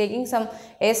 He is taking some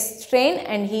S strain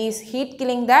and he is heat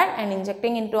killing that and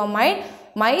injecting into a mice.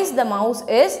 The mouse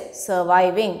is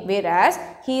surviving, whereas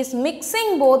he is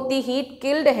mixing both the heat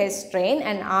killed S strain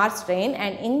and R strain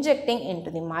and injecting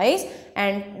into the mice,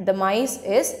 and the mice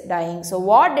is dying. So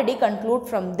what did he conclude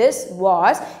from this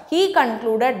was, he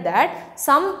concluded that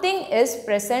something is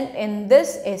present in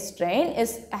this S strain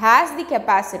has the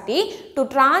capacity to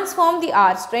transform the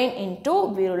R strain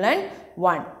into virulent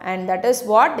one, and that is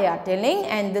what they are telling.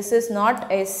 And this is not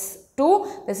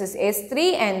S2, this is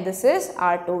S3 and this is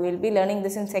R2. We will be learning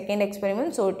this in second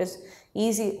experiment, so it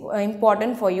is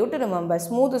important for you to remember.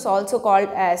 Smooth is also called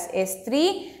as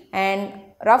S3 and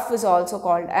rough is also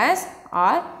called as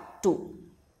R2.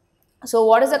 So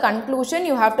what is the conclusion?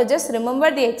 You have to just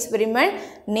remember the experiment,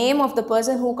 name of the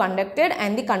person who conducted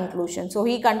and the conclusion. So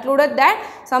he concluded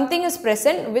that something is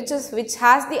present which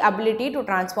has the ability to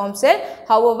transform cell.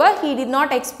 However, he did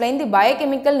not explain the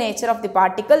biochemical nature of the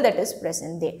particle that is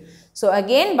present there. So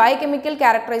again, biochemical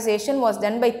characterization was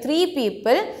done by 3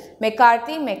 people,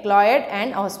 McCarthy, McLeod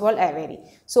and Oswald Avery.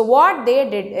 So what they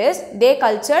did is they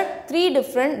cultured 3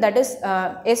 different, that is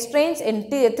S strains in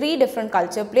 3 different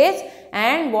culture plates,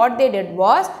 and what they did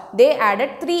was they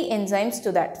added 3 enzymes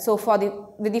to that. So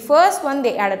with the first one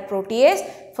they added protease,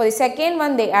 for the second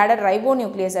one they added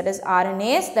ribonuclease, that is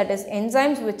RNase, that is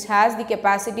enzymes which has the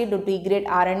capacity to degrade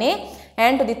RNA,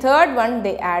 and to the third one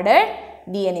they added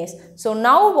DNase. So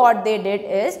now what they did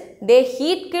is they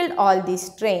heat killed all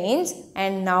these strains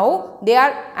and now they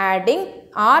are adding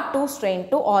R2 strain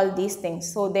to all these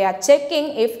things. So they are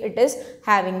checking if it is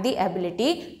having the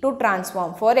ability to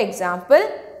transform. For example,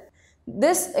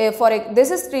 this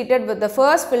is treated with, the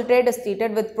first filtrate is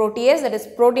treated with protease, that is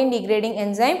protein degrading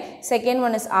enzyme, second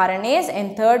one is RNase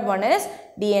and third one is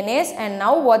DNase. And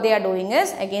now what they are doing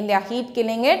is, again they are heat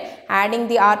killing it, adding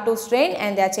the R2 strain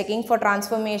and they are checking for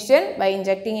transformation by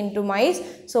injecting into mice.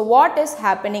 So what is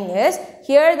happening is,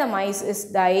 here the mice is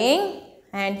dying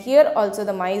and here also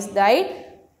the mice died,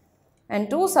 and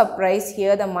to surprise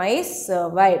here the mice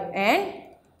survived and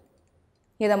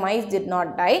here the mice did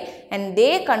not die, and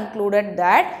they concluded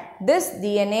that this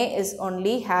DNA is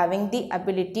only having the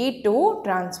ability to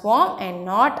transform and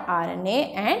not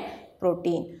RNA and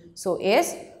protein. So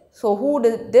yes, so who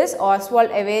did this? Oswald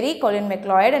Avery, Colin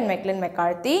McLeod and Maclean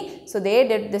McCarthy. So they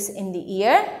did this in the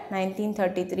year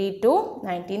 1933 to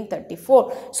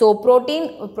 1934. So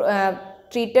protein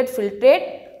treated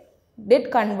filtrate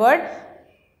did convert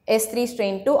S3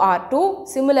 strain to R2.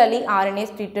 Similarly,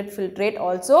 RNase treated filtrate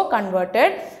also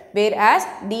converted, whereas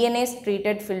DNA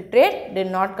treated filtrate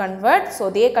did not convert. So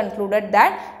they concluded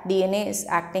that DNA is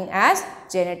acting as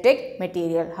genetic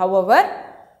material. However,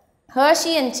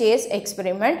 Hershey and Chase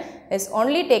experiment is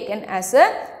only taken as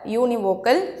a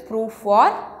univocal proof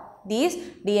for these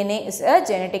DNA is a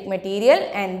genetic material,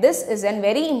 and this is a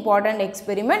very important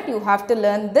experiment. You have to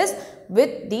learn this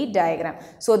with the diagram.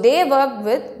 So they worked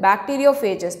with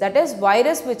bacteriophages, that is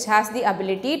virus which has the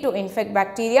ability to infect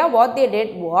bacteria. What they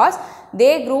did was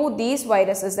they grew these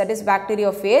viruses, that is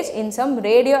bacteriophage, in some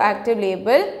radioactive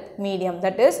label medium,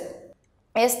 that is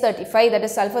S35, that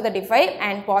is sulfur 35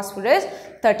 and phosphorus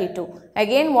 32.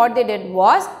 Again what they did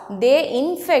was they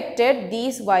infected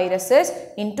these viruses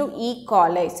into E.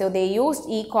 coli. So they used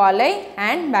E. coli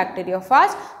and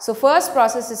bacteriophage. So first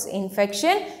process is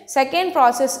infection, second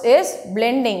process is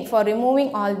blending for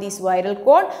removing all these viral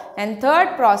code, and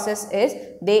third process is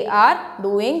they are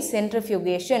doing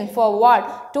centrifugation. For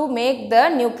what? To make the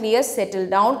nucleus settle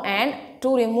down and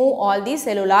to remove all the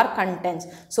cellular contents.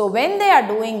 So when they are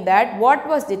doing that, what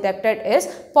was detected is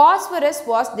phosphorus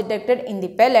was detected in the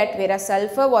pellet, whereas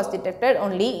sulfur was detected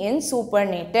only in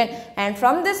supernatant. And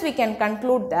from this we can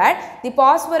conclude that the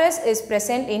phosphorus is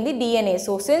present in the DNA.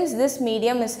 So since this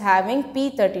medium is having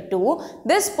P32,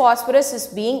 this phosphorus is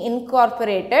being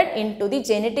incorporated into the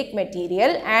genetic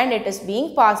material and it is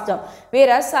being passed down,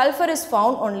 whereas sulfur is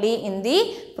found only in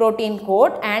the protein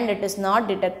coat and it is not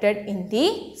detected in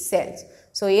the cells.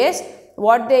 So yes,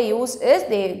 what they use is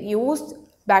they used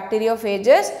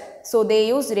bacteriophages. So they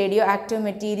use radioactive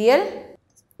material.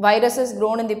 Viruses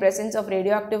grown in the presence of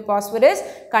radioactive phosphorus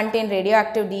contain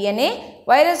radioactive DNA.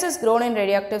 Viruses grown in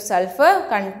radioactive sulfur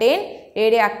contain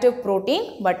radioactive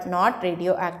protein but not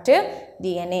radioactive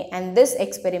DNA. And this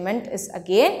experiment is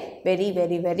again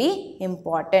very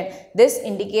important. This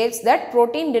indicates that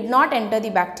protein did not enter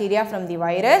the bacteria from the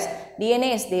virus.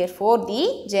 DNA is therefore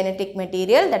the genetic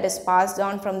material that is passed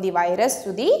on from the virus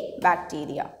to the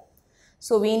bacteria.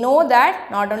 So we know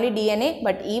that not only DNA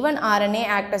but even RNA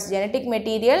act as genetic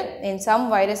material in some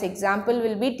virus. Example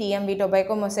will be TMV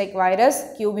tobacco mosaic virus,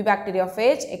 QB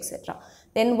bacteriophage, etc.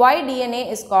 Then why DNA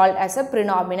is called as a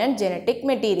predominant genetic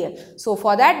material? So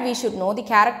for that we should know the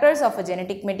characters of a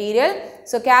genetic material.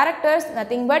 So characters,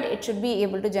 nothing but it should be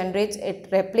able to generate a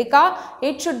replica.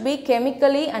 It should be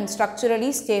chemically and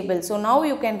structurally stable. So now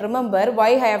you can remember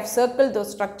why I have circled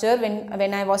those structure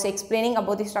when I was explaining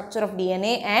about the structure of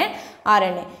DNA and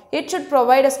RNA. It should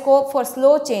provide a scope for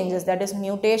slow changes, that is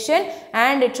mutation,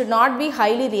 and it should not be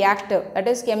highly reactive, that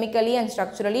is chemically and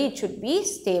structurally it should be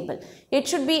stable. It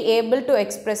should be able to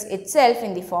express itself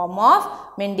in the form of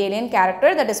Mendelian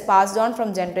character that is passed on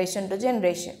from generation to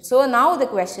generation. So now the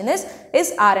question is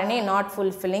RNA not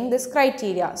fulfilling this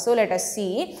criteria? So let us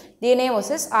see DNA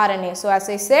versus RNA. So as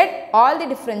I said, all the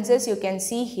differences you can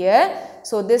see here.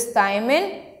 So this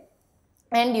thymine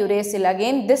and uracil,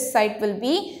 again this site will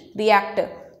be reactive.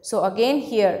 So again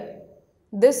here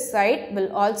this site will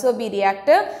also be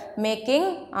reactive,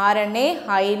 making RNA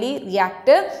highly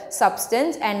reactive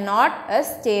substance and not a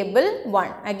stable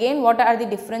one. Again, what are the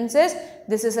differences?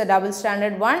 This is a double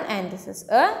stranded one and this is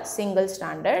a single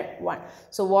stranded one.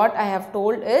 So what I have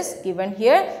told is given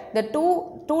here, the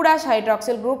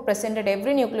 2'-hydroxyl group present at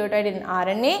every nucleotide in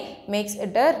RNA makes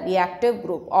it a reactive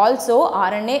group. Also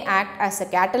RNA act as a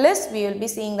catalyst. We will be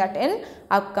seeing that in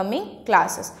upcoming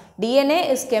classes. DNA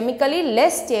is chemically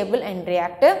less stable and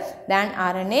reactive than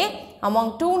RNA.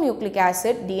 Among two nucleic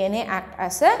acid, DNA act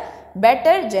as a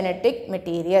better genetic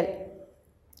material.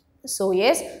 So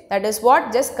yes, that is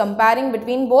what, just comparing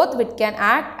between both, which can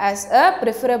act as a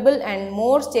preferable and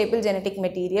more stable genetic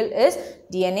material is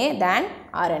DNA than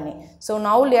RNA. So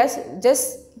now let's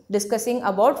just discussing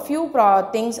about few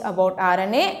things about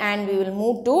RNA and we will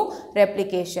move to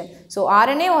replication. So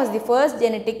RNA was the first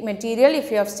genetic material.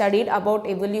 If you have studied about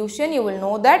evolution, you will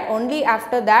know that only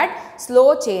after that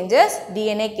slow changes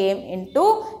DNA came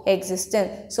into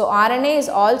existence. So RNA is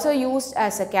also used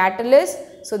as a catalyst.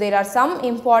 So there are some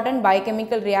important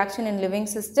biochemical reaction in living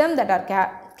system that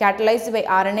are catalyzed by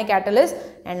RNA catalyst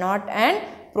and not an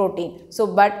protein. So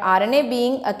but RNA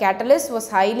being a catalyst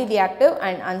was highly reactive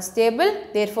and unstable.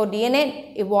 Therefore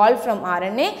DNA evolved from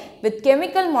RNA with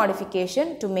chemical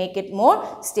modification to make it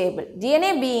more stable.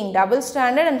 DNA being double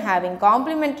stranded and having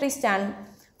complementary strand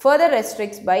further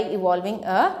restricts by evolving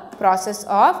a process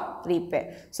of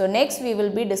repair. So next we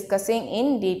will be discussing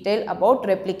in detail about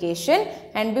replication,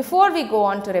 and before we go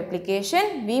on to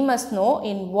replication, we must know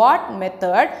in what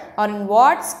method or in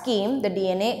what scheme the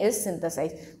DNA is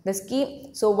synthesized. The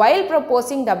scheme, so while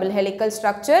proposing double helical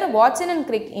structure, Watson and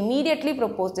Crick immediately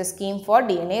proposed a scheme for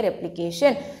DNA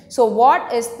replication. So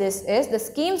what is this? Is the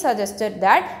scheme suggested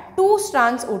that two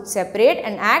strands would separate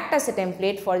and act as a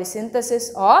template for the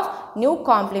synthesis of new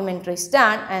complementary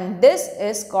strand, and this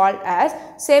is called as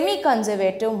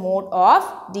semi-conservative mode of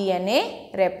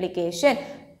DNA replication.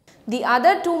 The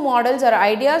other two models or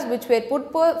ideas which were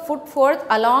put forth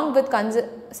along with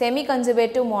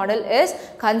semi-conservative model is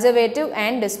conservative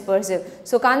and dispersive.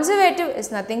 So conservative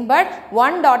is nothing but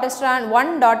one daughter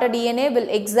DNA will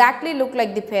exactly look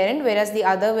like the parent, whereas the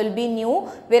other will be new,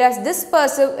 whereas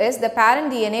dispersive is the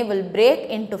parent DNA will break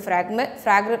into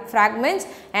fragments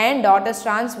and daughter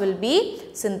strands will be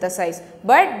synthesized.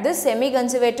 But this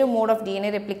semi-conservative mode of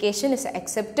DNA replication is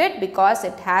accepted because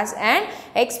it has an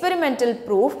experimental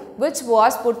proof which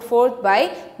was put forth by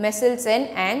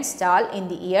Mendelian and Stahl in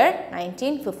the year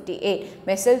 1958.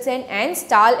 Mendelian and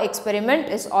Stahl experiment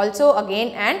is also again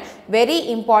an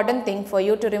very important thing for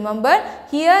you to remember.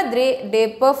 Here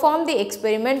they performed the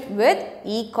experiment with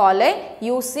E. coli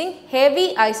using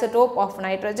heavy isotope of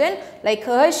nitrogen. Like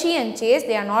Hershey and Chase,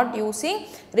 they are not using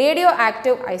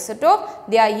radioactive isotope,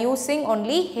 they are using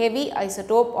only heavy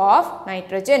isotope of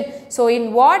nitrogen. So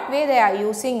in what way they are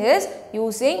using is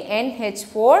using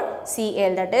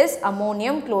NH4Cl, that is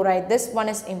ammonium chloride. This one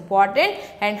is important,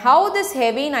 and how this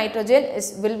heavy nitrogen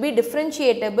will be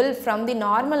differentiable from the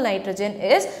normal nitrogen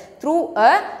is through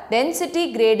a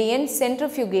density gradient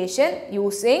centrifugation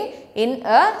using in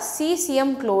a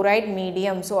cesium chloride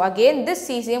medium. So again this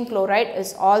cesium chloride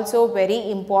is also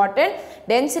very important.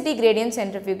 Density gradient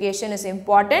centrifugation is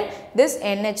important. This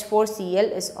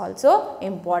NH4Cl is also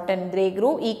important. They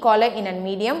grew E. coli in a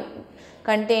medium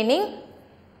containing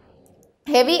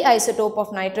heavy isotope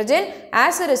of nitrogen.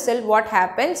 As a result, what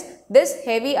happens? This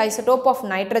heavy isotope of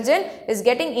nitrogen is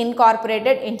getting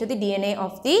incorporated into the DNA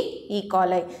of the E.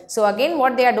 coli. So again,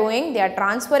 what they are doing? They are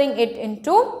transferring it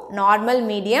into normal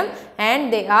medium,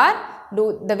 and they are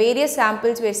the various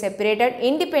samples were separated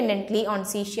independently on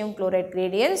cesium chloride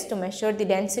gradients to measure the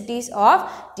densities of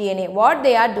DNA. What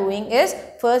they are doing is,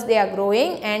 first they are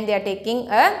growing and they are taking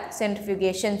a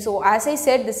centrifugation. So as I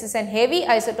said, this is an heavy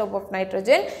isotope of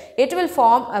nitrogen. It will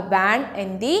form a band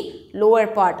in the lower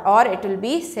part, or it will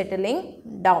be settling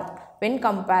down when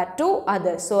compared to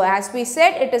others. So as we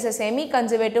said, it is a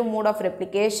semi-conservative mode of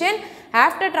replication.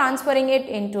 After transferring it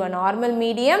into a normal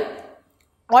medium,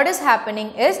 what is happening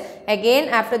is, again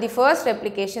after the first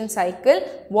replication cycle,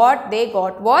 what they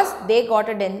got was, they got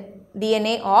a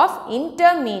DNA of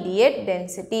intermediate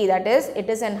density. That is, it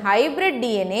is an hybrid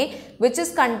DNA which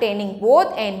is containing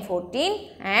both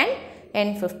N14 and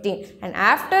N15. And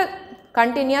after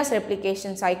continuous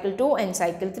replication cycle 2 and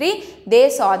cycle 3, they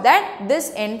saw that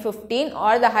this N15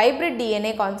 or the hybrid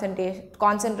DNA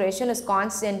concentration is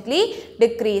constantly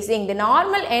decreasing. The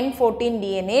normal N14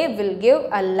 DNA will give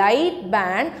a light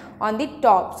band on the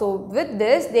top. So with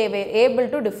this, they were able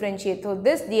to differentiate. So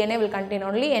this DNA will contain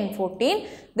only N14,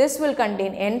 this will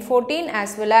contain N14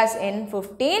 as well as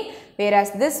N15,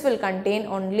 whereas this will contain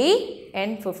only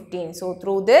N15. So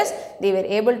through this, they were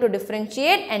able to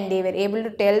differentiate, and they were able to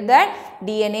tell that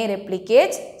DNA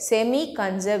replicates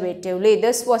semi-conservatively.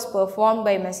 This was performed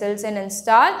by Messelson and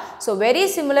Stahl. So very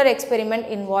similar experiment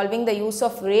involving the use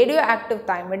of radioactive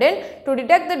thymidine to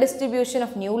detect the distribution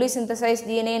of newly synthesized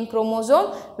DNA in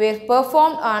chromosome were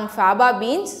performed on faba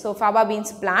beans. So faba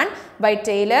beans plant by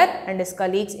Taylor and his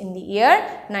colleagues in the year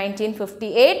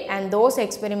 1958, and those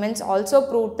experiments also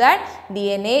proved that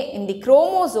DNA in the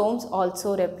chromosomes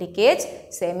also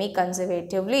replicates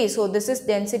semi-conservatively. So this is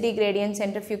density gradient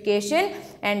centrifugation,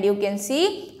 and you can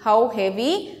see how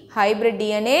heavy hybrid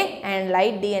DNA and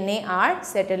light DNA are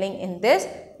settling in this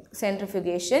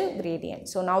centrifugation gradient.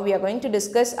 So now we are going to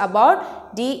discuss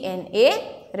about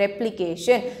DNA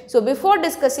replication. So before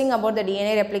discussing about the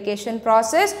DNA replication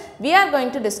process, we are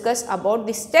going to discuss about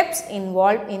the steps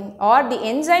involved in, or the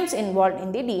enzymes involved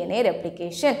in the DNA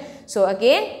replication. So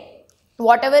again,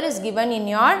 whatever is given in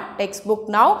your textbook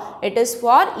now, it is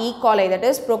for E. coli, that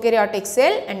is prokaryotic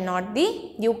cell, and not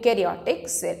the eukaryotic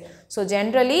cell. So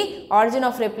generally, origin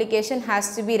of replication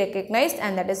has to be recognized,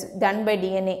 and that is done by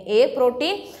DNA A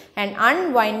protein, and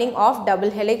unwinding of double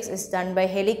helix is done by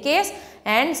helicase,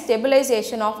 and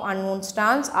stabilization of unwound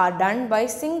strands are done by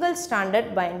single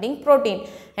stranded binding protein,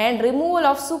 and removal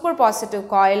of superpositive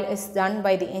coil is done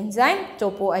by the enzyme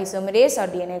topoisomerase or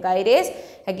DNA gyrase.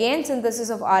 Again, synthesis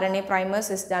of RNA primers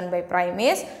is done by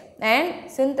primase, and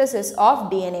synthesis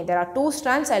of DNA. There are two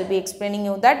strands. I will be explaining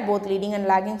you that, both leading and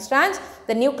lagging strands.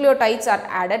 The nucleotides are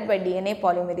added by DNA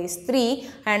polymerase 3,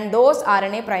 and those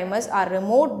RNA primers are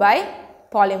removed by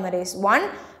polymerase 1,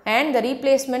 and the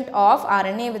replacement of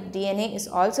RNA with DNA is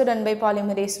also done by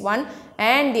polymerase 1,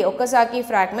 and the Okazaki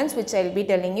fragments, which I will be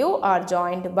telling you, are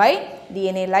joined by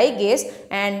DNA ligase,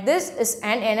 and this is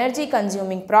an energy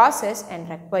consuming process and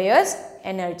requires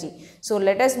energy. So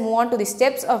let us move on to the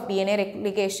steps of DNA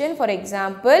replication. For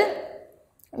example,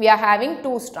 we are having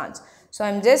two strands. So I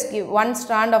am just give one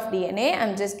strand of DNA, I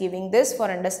am just giving this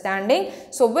for understanding.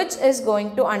 So which is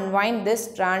going to unwind this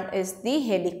strand is the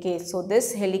helicase. So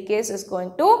this helicase is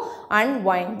going to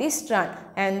unwind the strand,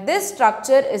 and this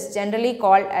structure is generally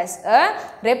called as a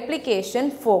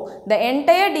replication fork. The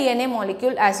entire DNA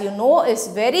molecule, as you know, is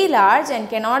very large and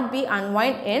cannot be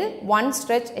unwound in one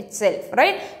stretch itself,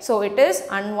 right? So it is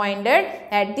unwinded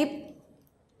at the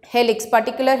helix,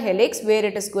 particular helix, where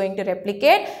it is going to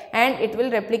replicate, and it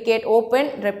will replicate open,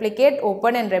 and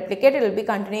replicate. It will be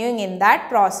continuing in that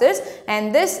process,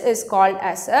 and this is called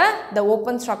as the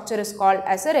open structure is called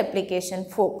as a replication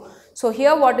fork. So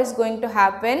here what is going to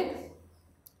happen?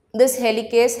 This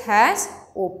helicase has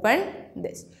opened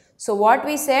this. So what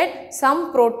we said,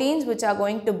 some proteins which are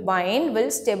going to bind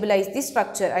will stabilize the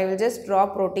structure. I will just draw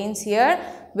proteins here,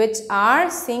 which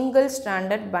are single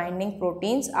stranded binding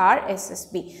proteins, are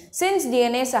SSB. Since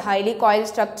DNA is a highly coiled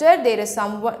structure, there is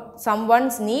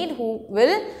someone's need who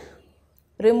will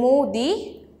remove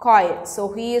the coil.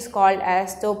 So he is called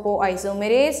as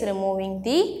topoisomerase, removing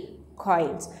the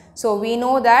coils. So we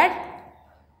know that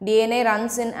DNA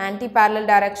runs in anti-parallel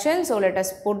direction. So let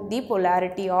us put the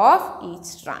polarity of each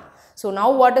strand. So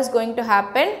now what is going to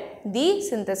happen? The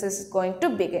synthesis is going to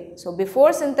begin. So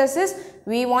before synthesis,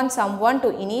 we want someone to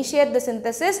initiate the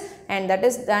synthesis, and that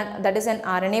is an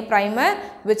RNA primer,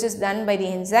 which is done by the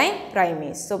enzyme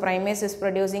primase. So primase is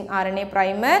producing RNA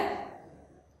primer.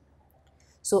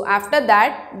 So after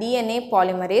that, DNA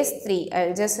polymerase 3, I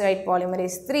will just write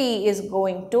polymerase 3 is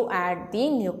going to add the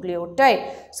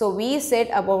nucleotide. So we said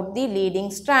about the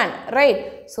leading strand,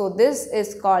 right? So this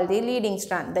is called the leading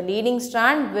strand. The leading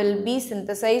strand will be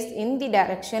synthesized in the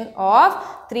direction of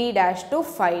 3' to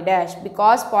 5'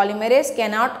 because polymerase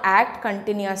cannot act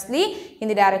continuously in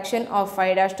the direction of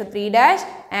 5' to 3'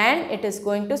 and it is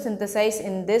going to synthesize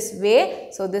in this way.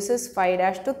 So this is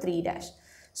 5' to 3'.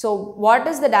 So what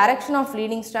is the direction of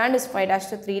leading strand is 5'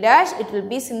 to 3'. It will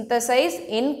be synthesized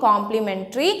in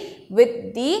complementary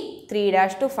with the 3'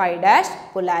 to 5'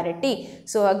 polarity.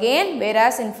 So again,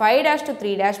 whereas in 5' to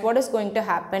 3' what is going to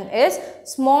happen is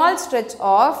small stretch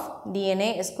of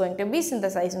DNA is going to be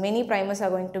synthesized. Many primers are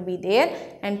going to be there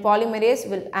and polymerase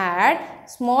will add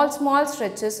small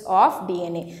stretches of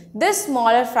DNA. These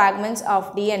smaller fragments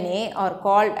of DNA are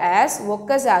called as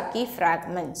Okazaki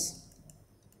fragments.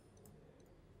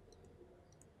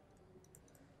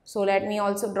 So let me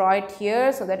also draw it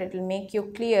here so that it will make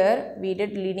you clear. We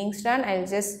did leading strand. I will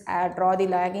just draw the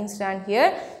lagging strand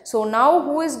here. So now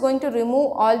who is going to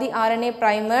remove all the RNA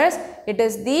primers? It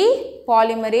is the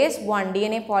polymerase 1,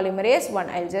 DNA polymerase 1.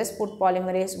 I will just put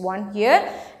polymerase 1 here.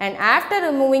 And after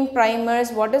removing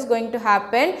primers, what is going to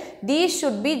happen? These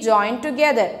should be joined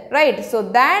together, right? So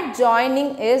that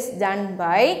joining is done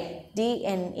by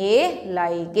DNA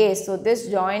ligase. So this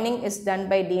joining is done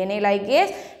by DNA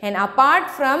ligase, and apart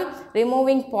from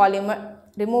removing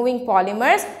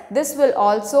polymers, this will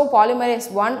also,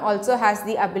 polymerase 1 also has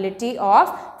the ability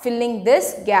of filling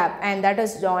this gap, and that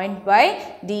is joined by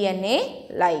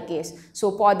DNA ligase.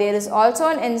 So there is also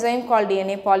an enzyme called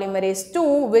DNA polymerase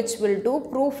 2 which will do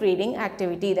proofreading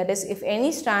activity. That is, if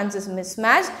any strands is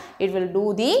mismatched, it will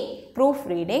do the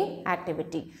proofreading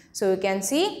activity. So you can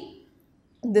see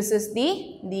this is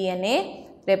the DNA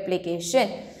replication.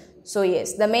 So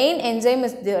yes, the main enzyme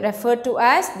is referred to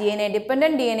as DNA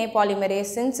dependent DNA polymerase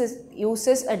since it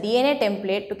uses a DNA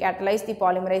template to catalyze the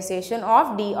polymerization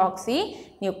of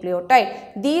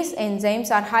deoxynucleotide. These enzymes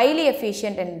are highly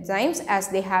efficient enzymes as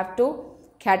they have to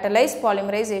catalyze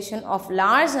polymerization of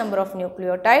large number of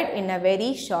nucleotide in a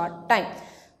very short time.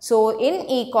 So in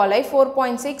E. coli,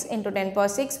 4.6 into 10 power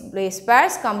 6 base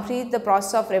pairs complete the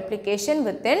process of replication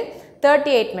within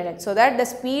 38 minutes. So that the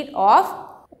speed of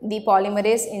the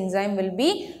polymerase enzyme will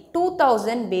be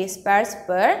 2000 base pairs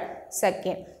per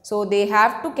second. So they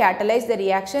have to catalyze the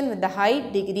reaction with the high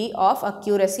degree of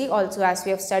accuracy. Also, as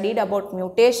we have studied about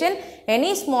mutation,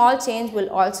 any small change will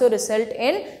also result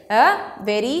in a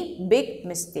very big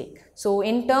mistake. So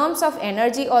in terms of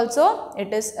energy also,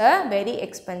 it is a very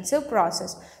expensive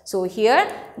process. So here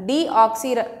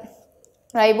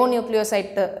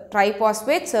deoxyribonucleoside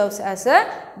triphosphate serves as a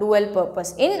dual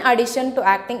purpose. In addition to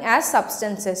acting as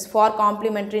substances for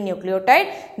complementary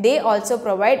nucleotide, they also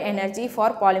provide energy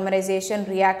for polymerization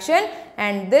reaction,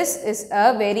 and this is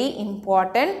a very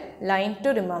important line to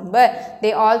remember.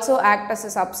 They also act as a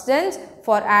substance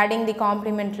for adding the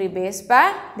complementary base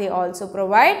pair. They also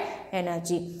provide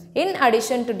energy. In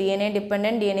addition to DNA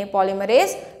dependent DNA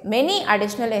polymerase, many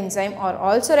additional enzymes are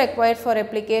also required for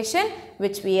replication,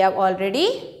 which we have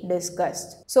already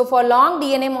discussed. So for long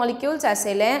DNA molecules, as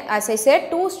I said,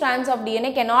 two strands of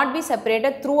DNA cannot be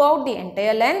separated throughout the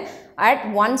entire length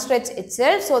at one stretch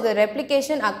itself. So the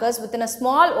replication occurs within a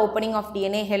small opening of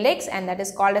DNA helix, and that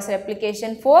is called as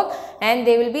replication fork. And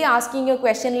they will be asking you a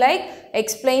question like,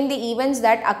 explain the events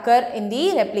that occur in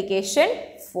the replication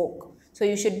fork. So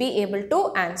you should be able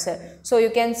to answer. So you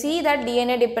can see that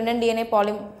DNA dependent DNA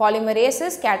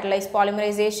polymerases catalyze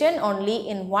polymerization only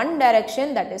in one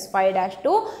direction, that is 5'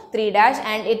 to 3',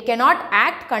 and it cannot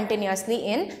act continuously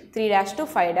in 3' to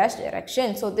 5'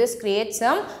 direction. So this creates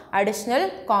some additional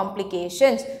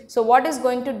complications. So what is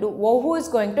going to do, who is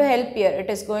going to help here? It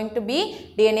is going to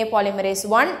be DNA polymerase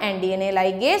 1 and DNA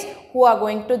ligase who are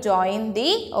going to join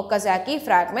the Okazaki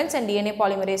fragments, and DNA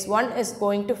polymerase 1 is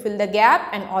going to fill the gap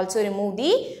and also remove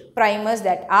the primers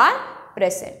that are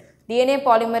present. DNA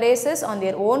polymerases on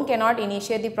their own cannot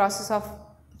initiate the process of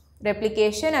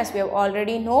replication, as we have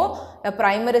already know. A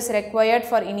primer is required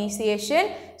for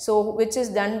initiation, so which is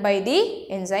done by the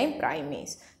enzyme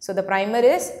primase. So the primer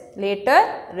is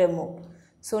later removed.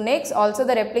 So next, also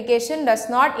the replication does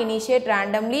not initiate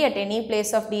randomly at any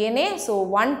place of DNA. So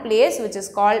one place which is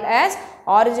called as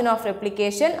origin of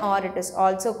replication, or it is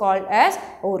also called as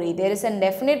ORI. There is a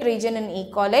definite region in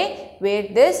E. coli where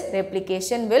this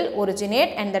replication will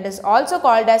originate, and that is also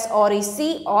called as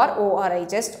ORI-C or ORI,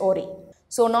 just ORI.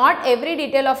 So not every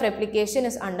detail of replication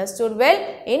is understood well.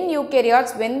 In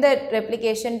eukaryotes, when the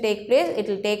replication take place, it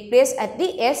will take place at the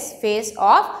S phase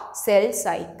of cell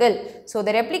cycle. So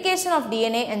the replication of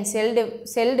DNA and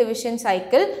cell division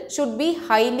cycle should be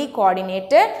highly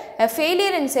coordinated. A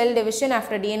failure in cell division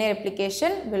after DNA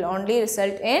replication will only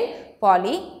result in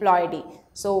polyploidy.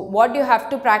 So what you have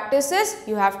to practice is,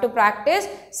 you have to practice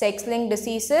sex-linked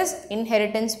diseases,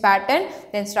 inheritance pattern,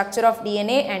 then structure of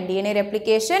DNA and DNA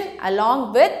replication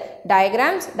along with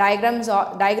diagrams. Diagrams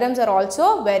are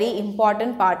also very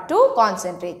important part to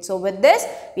concentrate. So with this,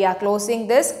 we are closing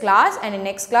this class, and in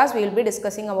next class we will be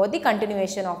discussing about the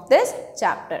continuation of this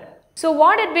chapter. So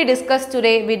what did we discuss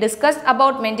today? We discussed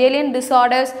about Mendelian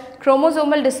disorders,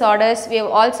 chromosomal disorders. We have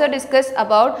also discussed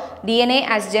about DNA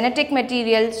as genetic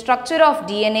material, structure of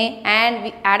DNA, and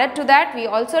we added to that we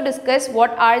also discussed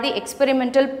what are the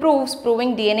experimental proofs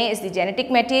proving DNA is the genetic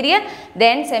material,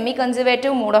 then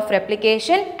semi-conservative mode of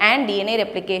replication and DNA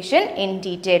replication in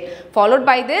detail. Followed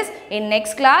by this, in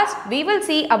next class we will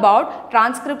see about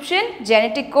transcription,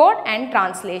 genetic code and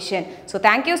translation. So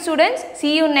thank you students.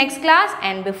 See you next class,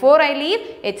 and before I leave,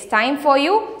 it's time for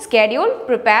you schedule,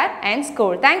 prepare and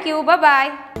score. Thank you.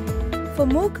 Bye-bye. For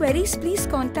more queries, please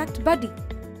contact Buddy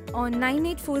on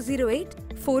 98408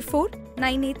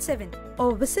 44987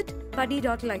 or visit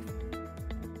buddy.live.